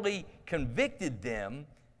properly convicted them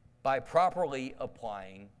by properly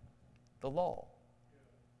applying the law.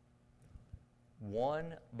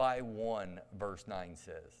 One by one, verse 9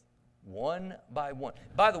 says. One by one.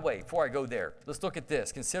 By the way, before I go there, let's look at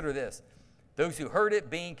this. Consider this. Those who heard it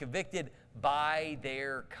being convicted by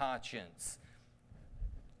their conscience.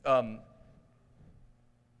 The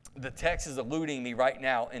text is eluding me right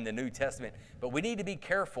now in the New Testament, but we need to be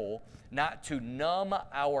careful not to numb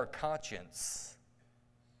our conscience.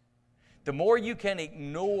 The more you can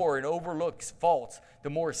ignore and overlook faults, the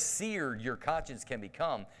more seared your conscience can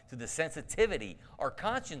become to the sensitivity. Our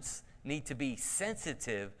conscience need to be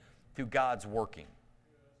sensitive to God's working.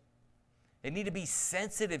 They need to be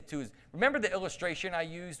sensitive to His. Remember the illustration I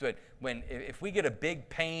used if we get a big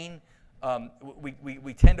pain,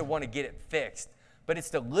 we tend to want to get it fixed. But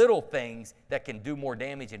it's the little things that can do more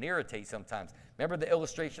damage and irritate sometimes. Remember the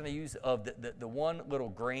illustration I used of the one little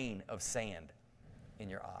grain of sand in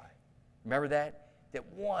your eye? Remember that? That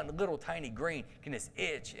one little tiny grain can just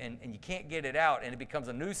itch and you can't get it out and it becomes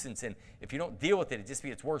a nuisance. And if you don't deal with it, it just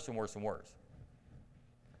gets worse and worse and worse.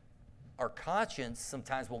 Our conscience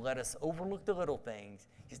sometimes will let us overlook the little things.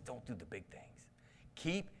 Just don't do the big things.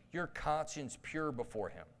 Keep your conscience pure before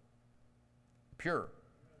Him. Pure.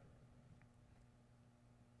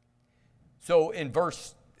 So in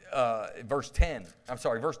verse 9,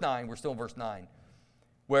 we're still in verse 9,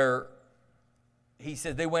 where he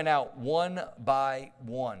says they went out one by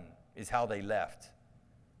one is how they left.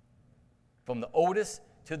 from the oldest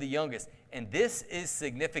to the youngest. And this is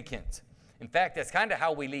significant. In fact, that's kind of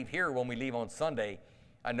how we leave here when we leave on Sunday.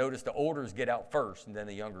 I notice the olders get out first and then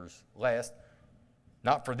the youngers last.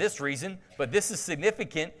 Not for this reason, but this is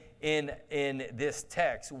significant in this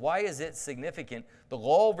text. Why is it significant? The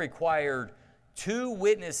law required 2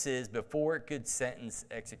 witnesses before it could sentence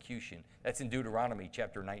execution. That's in Deuteronomy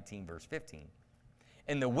chapter 19, verse 15.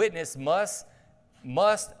 And the witness must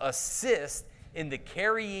assist in the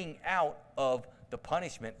carrying out of the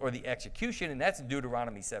punishment or the execution, and that's in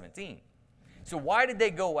Deuteronomy 17. So why did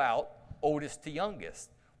they go out oldest to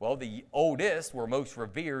youngest? Well, the oldest were most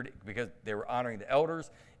revered because they were honoring the elders.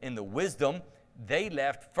 In the wisdom, they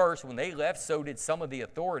left first. When they left, so did some of the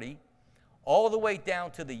authority, all the way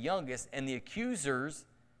down to the youngest. And the accusers,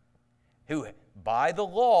 who by the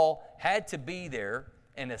law had to be there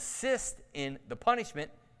and assist in the punishment,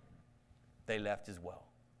 they left as well.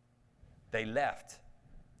 They left,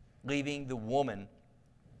 leaving the woman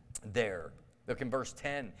there. Look in verse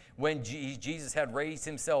 10. When Jesus had raised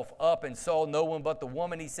himself up and saw no one but the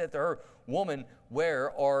woman, he said to her, "Woman,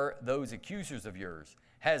 where are those accusers of yours?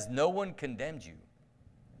 Has no one condemned you?"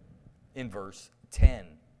 In verse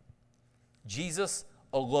 10. Jesus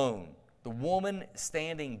alone, the woman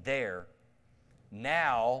standing there.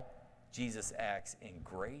 Now Jesus acts in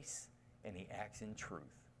grace and he acts in truth.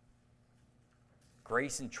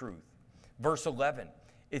 Grace and truth. Verse 11,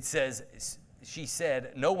 it says, she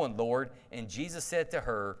said, "No one, Lord." And Jesus said to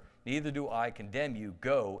her, "Neither do I condemn you.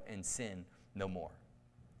 Go and sin no more."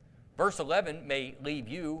 Verse 11 may leave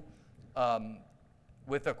you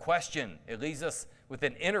with a question. It leaves us with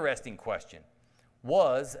an interesting question.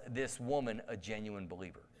 Was this woman a genuine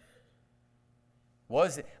believer?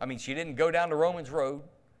 She didn't go down the Romans road.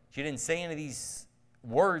 She didn't say any of these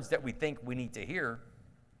words that we think we need to hear.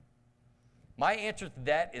 My answer to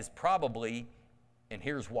that is probably, and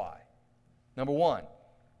here's why. Number one,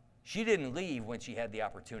 she didn't leave when she had the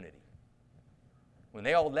opportunity. When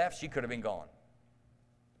they all left, she could have been gone,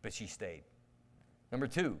 but she stayed. Number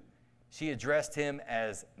two, she addressed him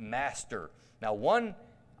as master. Now,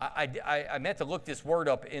 I meant to look this word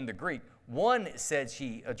up in the Greek. One said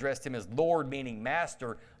she addressed him as Lord, meaning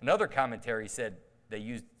master. Another commentary said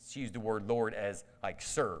she used the word Lord as like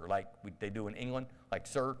sir, like they do in England, like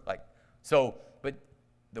sir, like so. But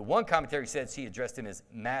the one commentary said she addressed him as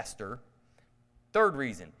master. Third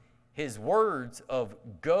reason, his words of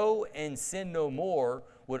 "go and sin no more"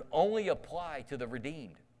 would only apply to the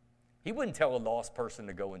redeemed. He wouldn't tell a lost person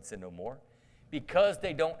to go and sin no more because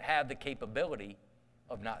they don't have the capability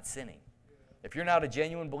of not sinning. If you're not a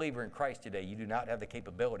genuine believer in Christ today, you do not have the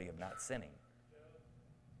capability of not sinning.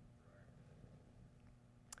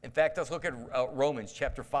 In fact, let's look at Romans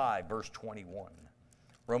chapter 5, verse 21.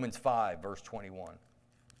 Romans 5, verse 21.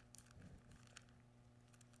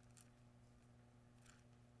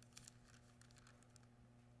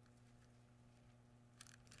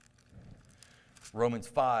 Romans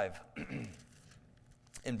 5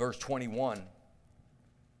 in verse 21.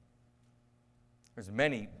 There's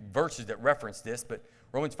many verses that reference this, but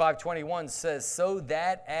Romans 5:21 says, "So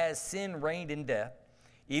that as sin reigned in death,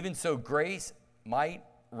 even so grace might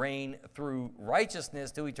reign through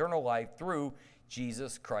righteousness to eternal life through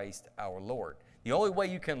Jesus Christ our Lord." The only way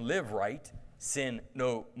you can live right, sin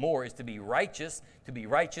no more, is to be righteous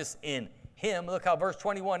in him. Look how verse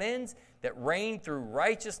 21 ends, that reign through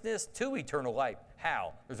righteousness to eternal life.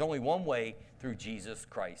 How? There's only one way, through Jesus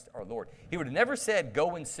Christ our Lord. He would have never said,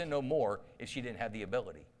 "Go and sin no more," if she didn't have the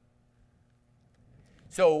ability.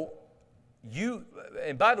 So,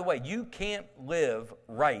 and by the way, you can't live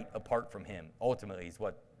right apart from him, ultimately, is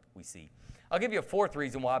what we see. I'll give you a fourth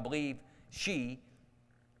reason why I believe she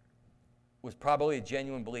was probably a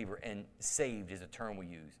genuine believer, and saved is a term we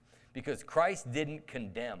use. Because Christ didn't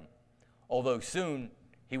condemn, although soon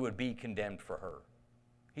he would be condemned for her.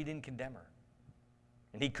 He didn't condemn her.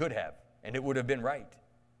 And he could have, and it would have been right.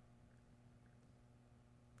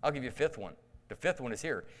 I'll give you a fifth one. The fifth one is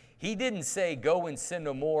here. He didn't say, "Go and sin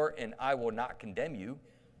no more, and I will not condemn you."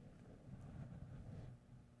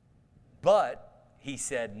 But he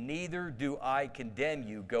said, "Neither do I condemn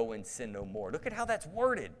you, go and sin no more." Look at how that's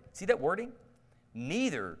worded. See that wording?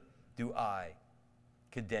 Neither do I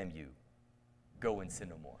condemn you, go and sin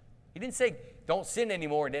no more. He didn't say, "Don't sin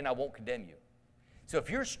anymore, and then I won't condemn you." So if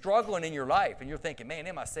you're struggling in your life and you're thinking, "Man,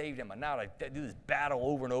 am I saved? Am I not?" I do this battle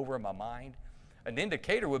over and over in my mind. An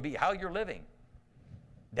indicator would be how you're living.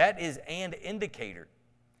 That is an indicator.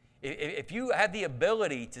 If you have the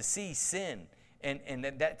ability to see sin and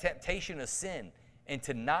that temptation of sin and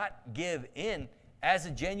to not give in as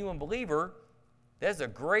a genuine believer, that's a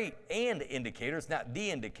great and indicator. It's not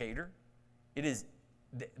the indicator. It is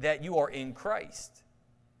that you are in Christ.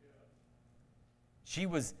 She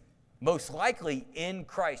was most likely in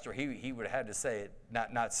Christ, or he would have had to say it,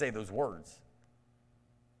 not say those words.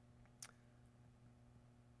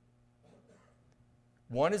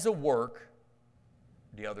 One is a work,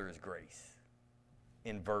 the other is grace.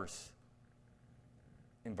 In verse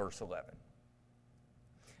 11.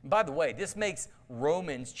 And by the way, this makes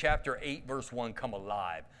Romans chapter 8, verse 1 come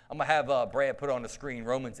alive. I'm going to have Brad put on the screen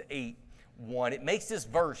Romans 8, 1. It makes this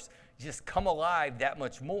verse just come alive that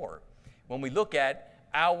much more. When we look at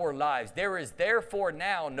our lives, there is therefore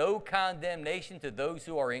now no condemnation to those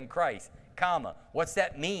who are in Christ, comma. What's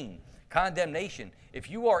that mean? Condemnation. If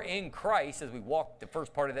you are in Christ, as we walk the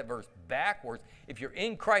first part of that verse backwards, if you're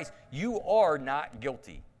in Christ, you are not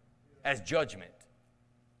guilty as judgment.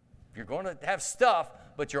 You're going to have stuff,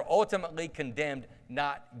 but you're ultimately condemned,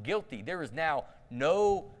 not guilty. There is now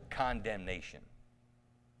no condemnation.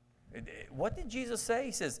 What did Jesus say?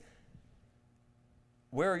 He says,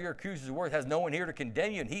 where are your accusers worth? Has no one here to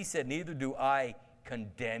condemn you? And he said, neither do I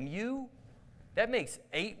condemn you. That makes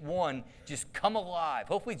 8:1 just come alive.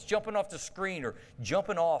 Hopefully it's jumping off the screen or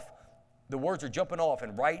jumping off. The words are jumping off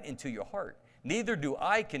and right into your heart. Neither do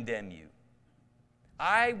I condemn you.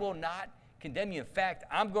 I will not condemn you. In fact,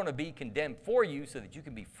 I'm going to be condemned for you so that you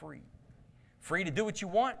can be free. Free to do what you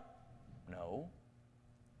want? No.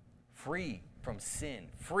 Free from sin.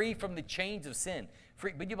 Free from the chains of sin.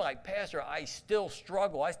 Free. But you're like, Pastor, I still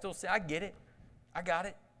struggle. I still say, I get it. I got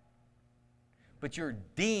it. But you're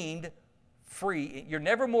deemed free. You're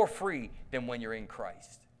never more free than when you're in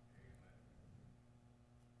Christ.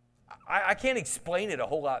 I can't explain it a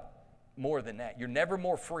whole lot more than that. You're never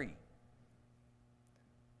more free.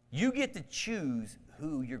 You get to choose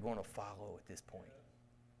who you're going to follow at this point.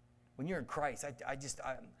 When you're in Christ,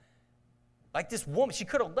 I'm like this woman, she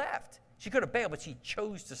could have left. She could have bailed, but she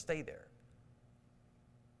chose to stay there.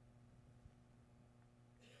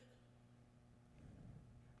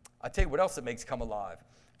 I'll tell you what else it makes come alive.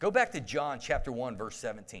 Go back to John chapter 1, verse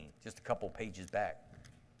 17, just a couple pages back.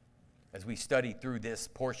 As we study through this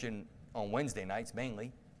portion on Wednesday nights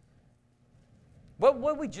mainly. What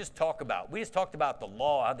did we just talk about? We just talked about the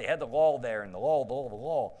law, how they had the law there, and the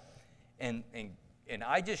law. And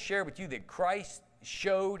I just shared with you that Christ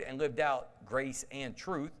showed and lived out grace and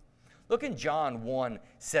truth. Look in John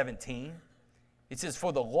 1:17. It says,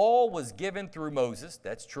 for the law was given through Moses,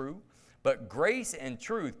 that's true, but grace and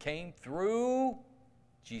truth came through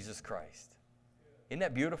Jesus Christ. Isn't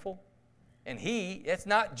that beautiful? And it's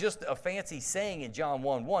not just a fancy saying in John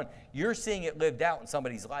 1:1. You're seeing it lived out in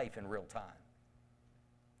somebody's life in real time.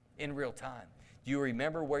 In real time. Do you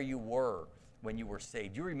remember where you were when you were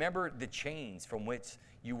saved? Do you remember the chains from which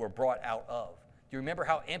you were brought out of? Do you remember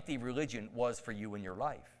how empty religion was for you in your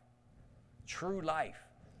life? True life.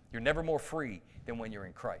 You're never more free than when you're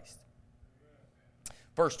in Christ.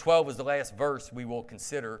 Verse 12 is the last verse we will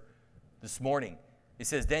consider this morning. It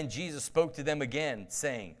says, then Jesus spoke to them again,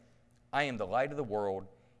 saying, I am the light of the world.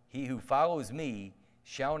 He who follows me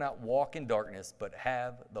shall not walk in darkness, but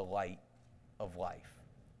have the light of life.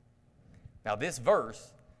 Now this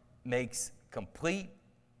verse makes complete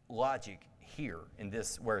logic here in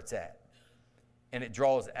this where it's at. And it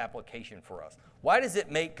draws application for us. Why does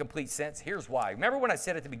it make complete sense? Here's why. Remember when I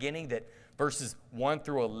said at the beginning that verses 1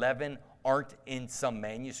 through 11 aren't in some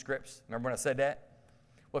manuscripts? Remember when I said that?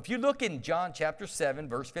 Well, if you look in John chapter 7,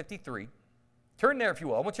 verse 53, turn there if you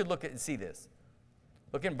will. I want you to look at and see this.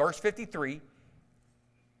 Look in verse 53.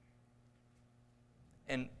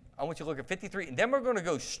 And I want you to look at 53. And then we're going to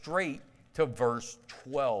go straight to verse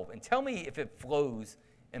 12. And tell me if it flows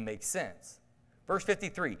and makes sense. Verse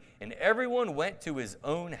 53. And everyone went to his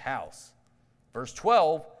own house. Verse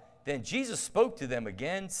 12. Then Jesus spoke to them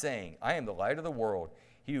again, saying, I am the light of the world.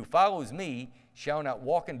 He who follows me shall not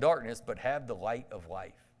walk in darkness, but have the light of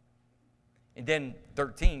life. And then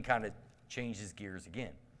 13 kind of changes gears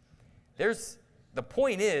again. The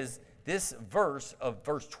point is, this verse of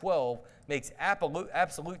verse 12 makes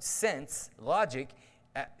absolute sense, logic,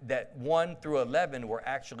 that 1 through 11 were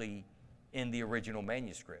actually in the original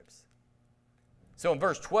manuscripts. So in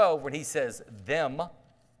verse 12, when he says them,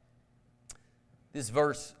 this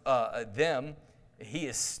verse, them, he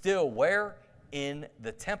is still where? In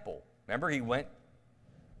the temple. Remember, he went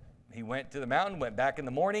to the mountain, went back in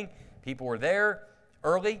the morning. People were there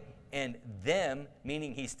early, and them,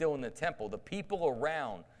 meaning he's still in the temple. The people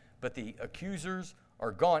around, but the accusers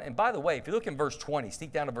are gone. And by the way, if you look in verse 20,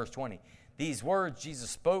 sneak down to verse 20, these words Jesus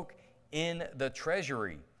spoke in the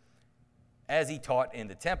treasury as he taught in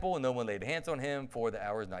the temple, and no one laid hands on him, for the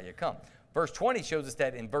hour is not yet come. Verse 20 shows us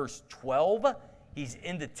that in verse 12, he's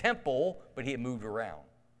in the temple, but he had moved around.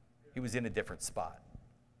 He was in a different spot.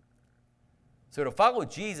 So to follow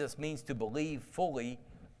Jesus means to believe fully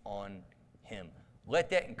on him. Let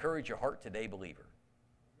that encourage your heart today, believer.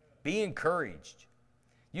 Be encouraged.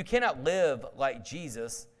 You cannot live like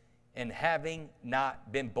Jesus and having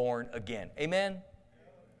not been born again. Amen?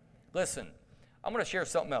 Listen, I'm going to share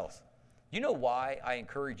something else. You know why I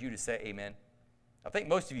encourage you to say amen? I think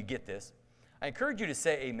most of you get this. I encourage you to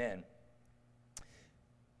say amen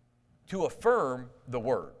to affirm the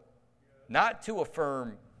word, not to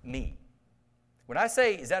affirm me. When I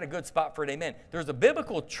say, is that a good spot for an amen? There's a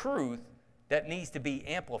biblical truth that needs to be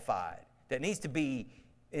amplified, that needs to be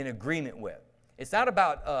in agreement with. It's not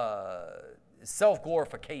about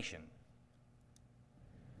self-glorification.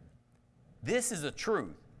 This is a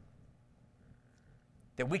truth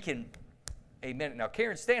that we can, amen. Now,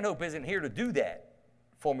 Karen Stanhope isn't here to do that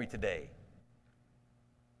for me today.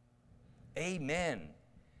 Amen.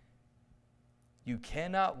 You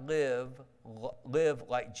cannot live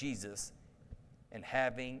like Jesus and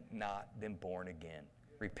having not been born again.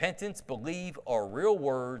 Repentance, believe are real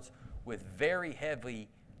words with very heavy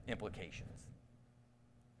implications.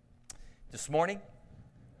 This morning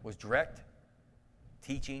was direct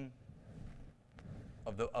teaching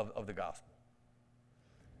of the gospel.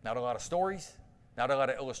 Not a lot of stories, not a lot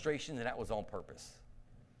of illustrations, and that was on purpose.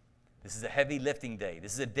 This is a heavy lifting day.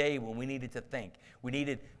 This is a day when we needed to think. We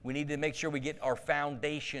needed to make sure we get our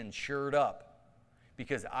foundation shored up,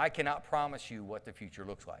 because I cannot promise you what the future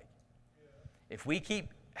looks like. If we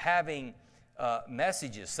keep having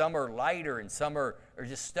messages, some are lighter and some are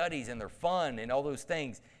just studies and they're fun and all those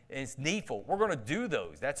things, and it's needful, we're going to do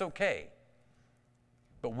those. That's okay.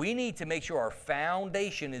 But we need to make sure our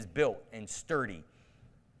foundation is built and sturdy,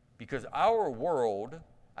 because our world,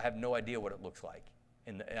 I have no idea what it looks like.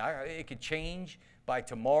 And it could change by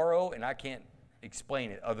tomorrow, and I can't explain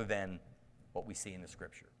it other than what we see in the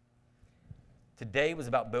Scripture. Today was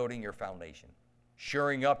about building your foundation,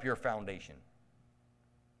 shoring up your foundation.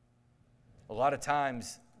 A lot of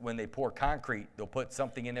times when they pour concrete, they'll put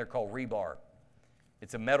something in there called rebar.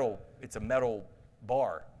 It's a metal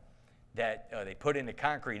bar that they put in the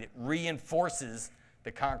concrete. It reinforces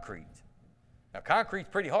the concrete. Now, concrete's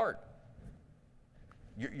pretty hard.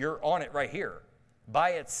 You're on it right here.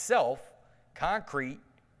 By itself, concrete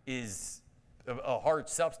is a hard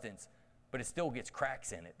substance, but it still gets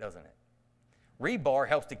cracks in it, doesn't it? Rebar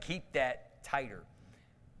helps to keep that tighter.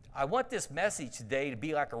 I want this message today to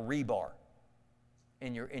be like a rebar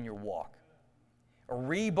in your walk. A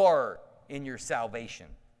rebar in your salvation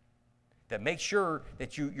that makes sure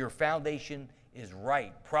that your foundation is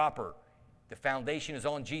right, proper. The foundation is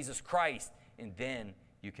on Jesus Christ, and then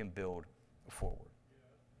you can build forward.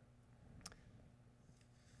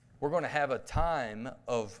 We're going to have a time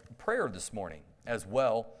of prayer this morning as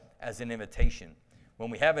well as an invitation.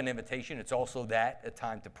 When we have an invitation, it's also a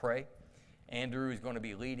time to pray. Andrew is going to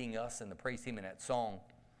be leading us in the praise team in that song.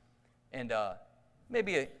 And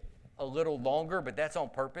maybe a little longer, but that's on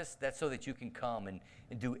purpose. That's so that you can come and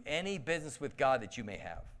do any business with God that you may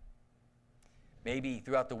have. Maybe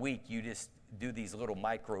throughout the week, you just do these little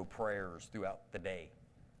micro prayers throughout the day.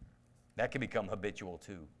 That can become habitual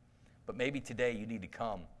too. But maybe today you need to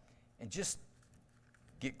come and just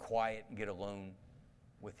get quiet and get alone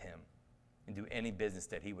with him and do any business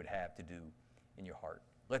that he would have to do in your heart.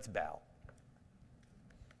 Let's bow.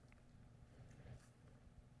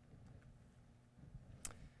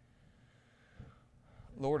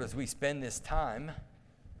 Lord, as we spend this time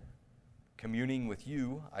communing with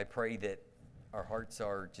you, I pray that our hearts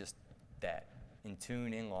are just that, in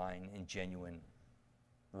tune, in line, and genuine,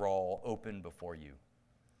 raw, open before you.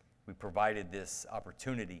 We provided this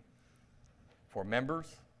opportunity for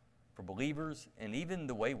members, for believers, and even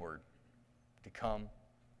the wayward to come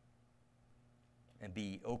and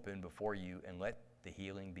be open before you and let the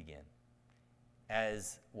healing begin,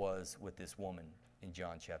 as was with this woman in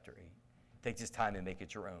John chapter 8. Take this time and make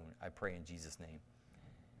it your own. I pray in Jesus' name.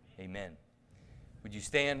 Amen. Would you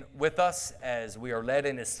stand with us as we are led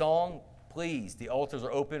in this song? Please, the altars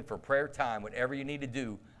are open for prayer time. Whatever you need to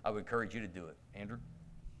do, I would encourage you to do it. Andrew?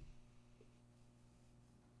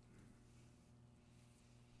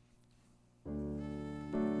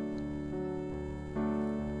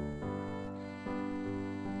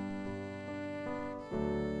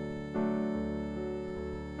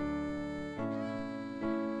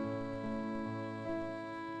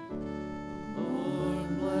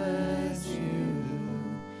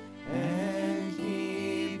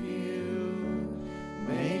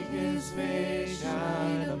 Face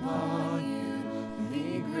shine upon you,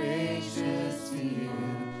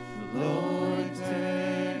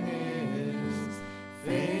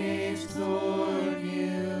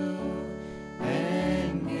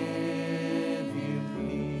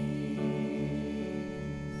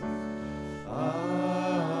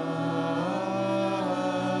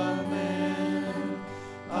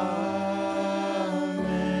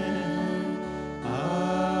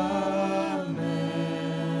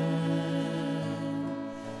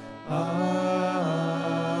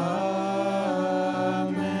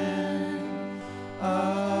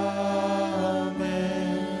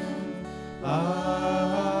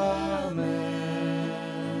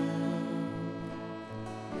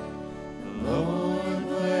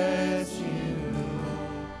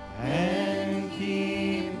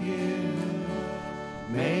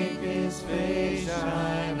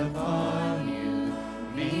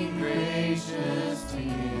 to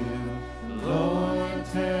you. The Lord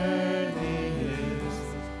turn his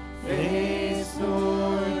face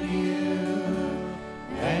toward you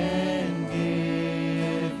and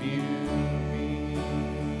give you peace.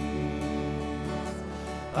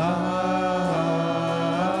 Amen.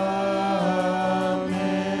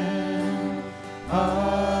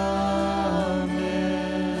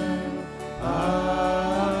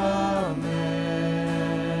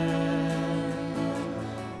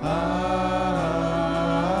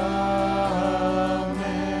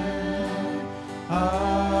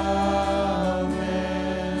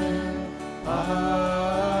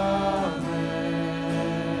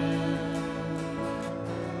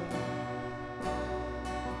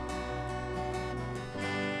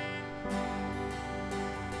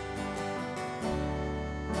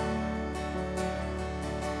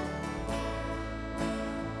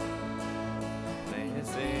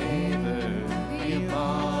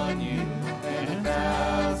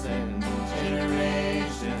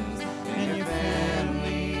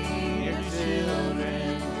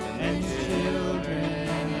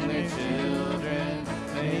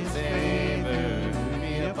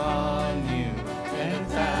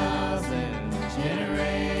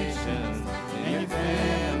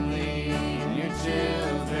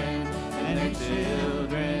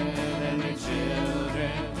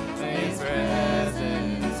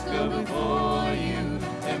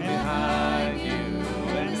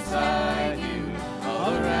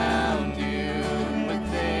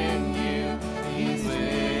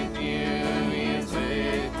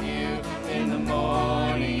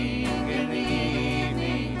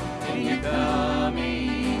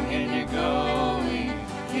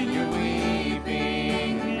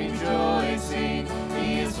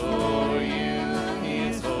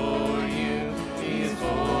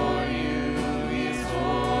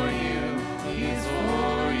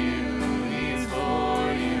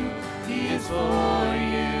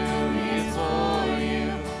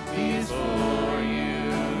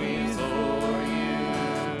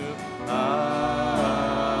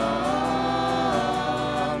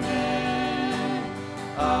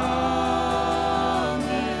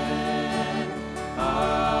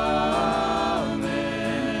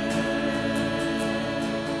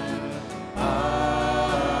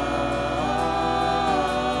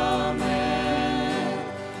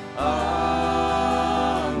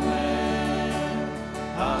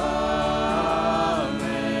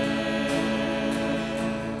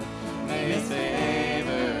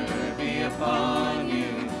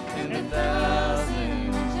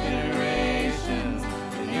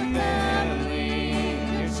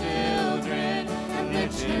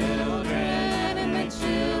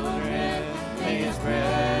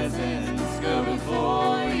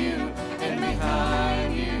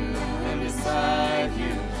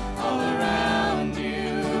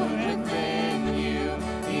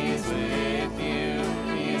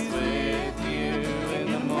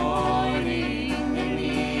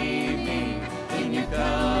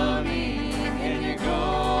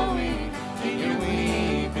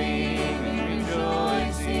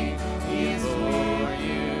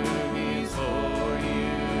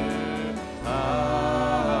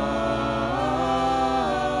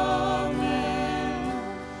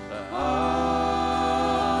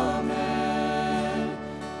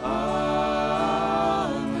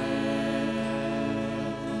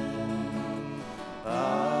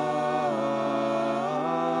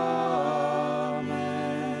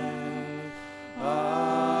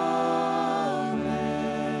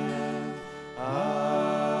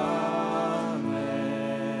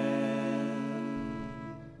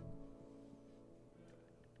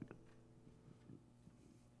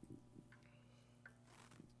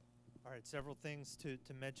 All right, several things to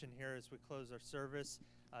mention here as we close our service.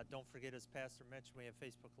 Don't forget, as Pastor mentioned, we have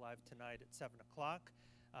Facebook Live tonight at 7 o'clock.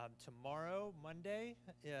 Tomorrow, Monday,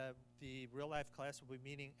 the real life class will be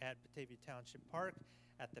meeting at Batavia Township Park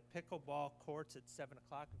at the pickleball courts at 7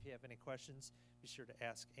 o'clock. If you have any questions, be sure to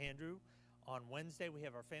ask Andrew. On Wednesday, we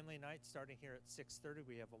have our family night starting here at 6:30.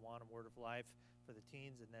 We have Awana Word of Life for the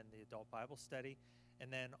teens and then the adult Bible study.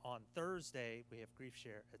 And then on Thursday, we have Grief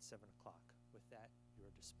Share at 7 o'clock. With that, you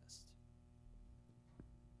are dismissed.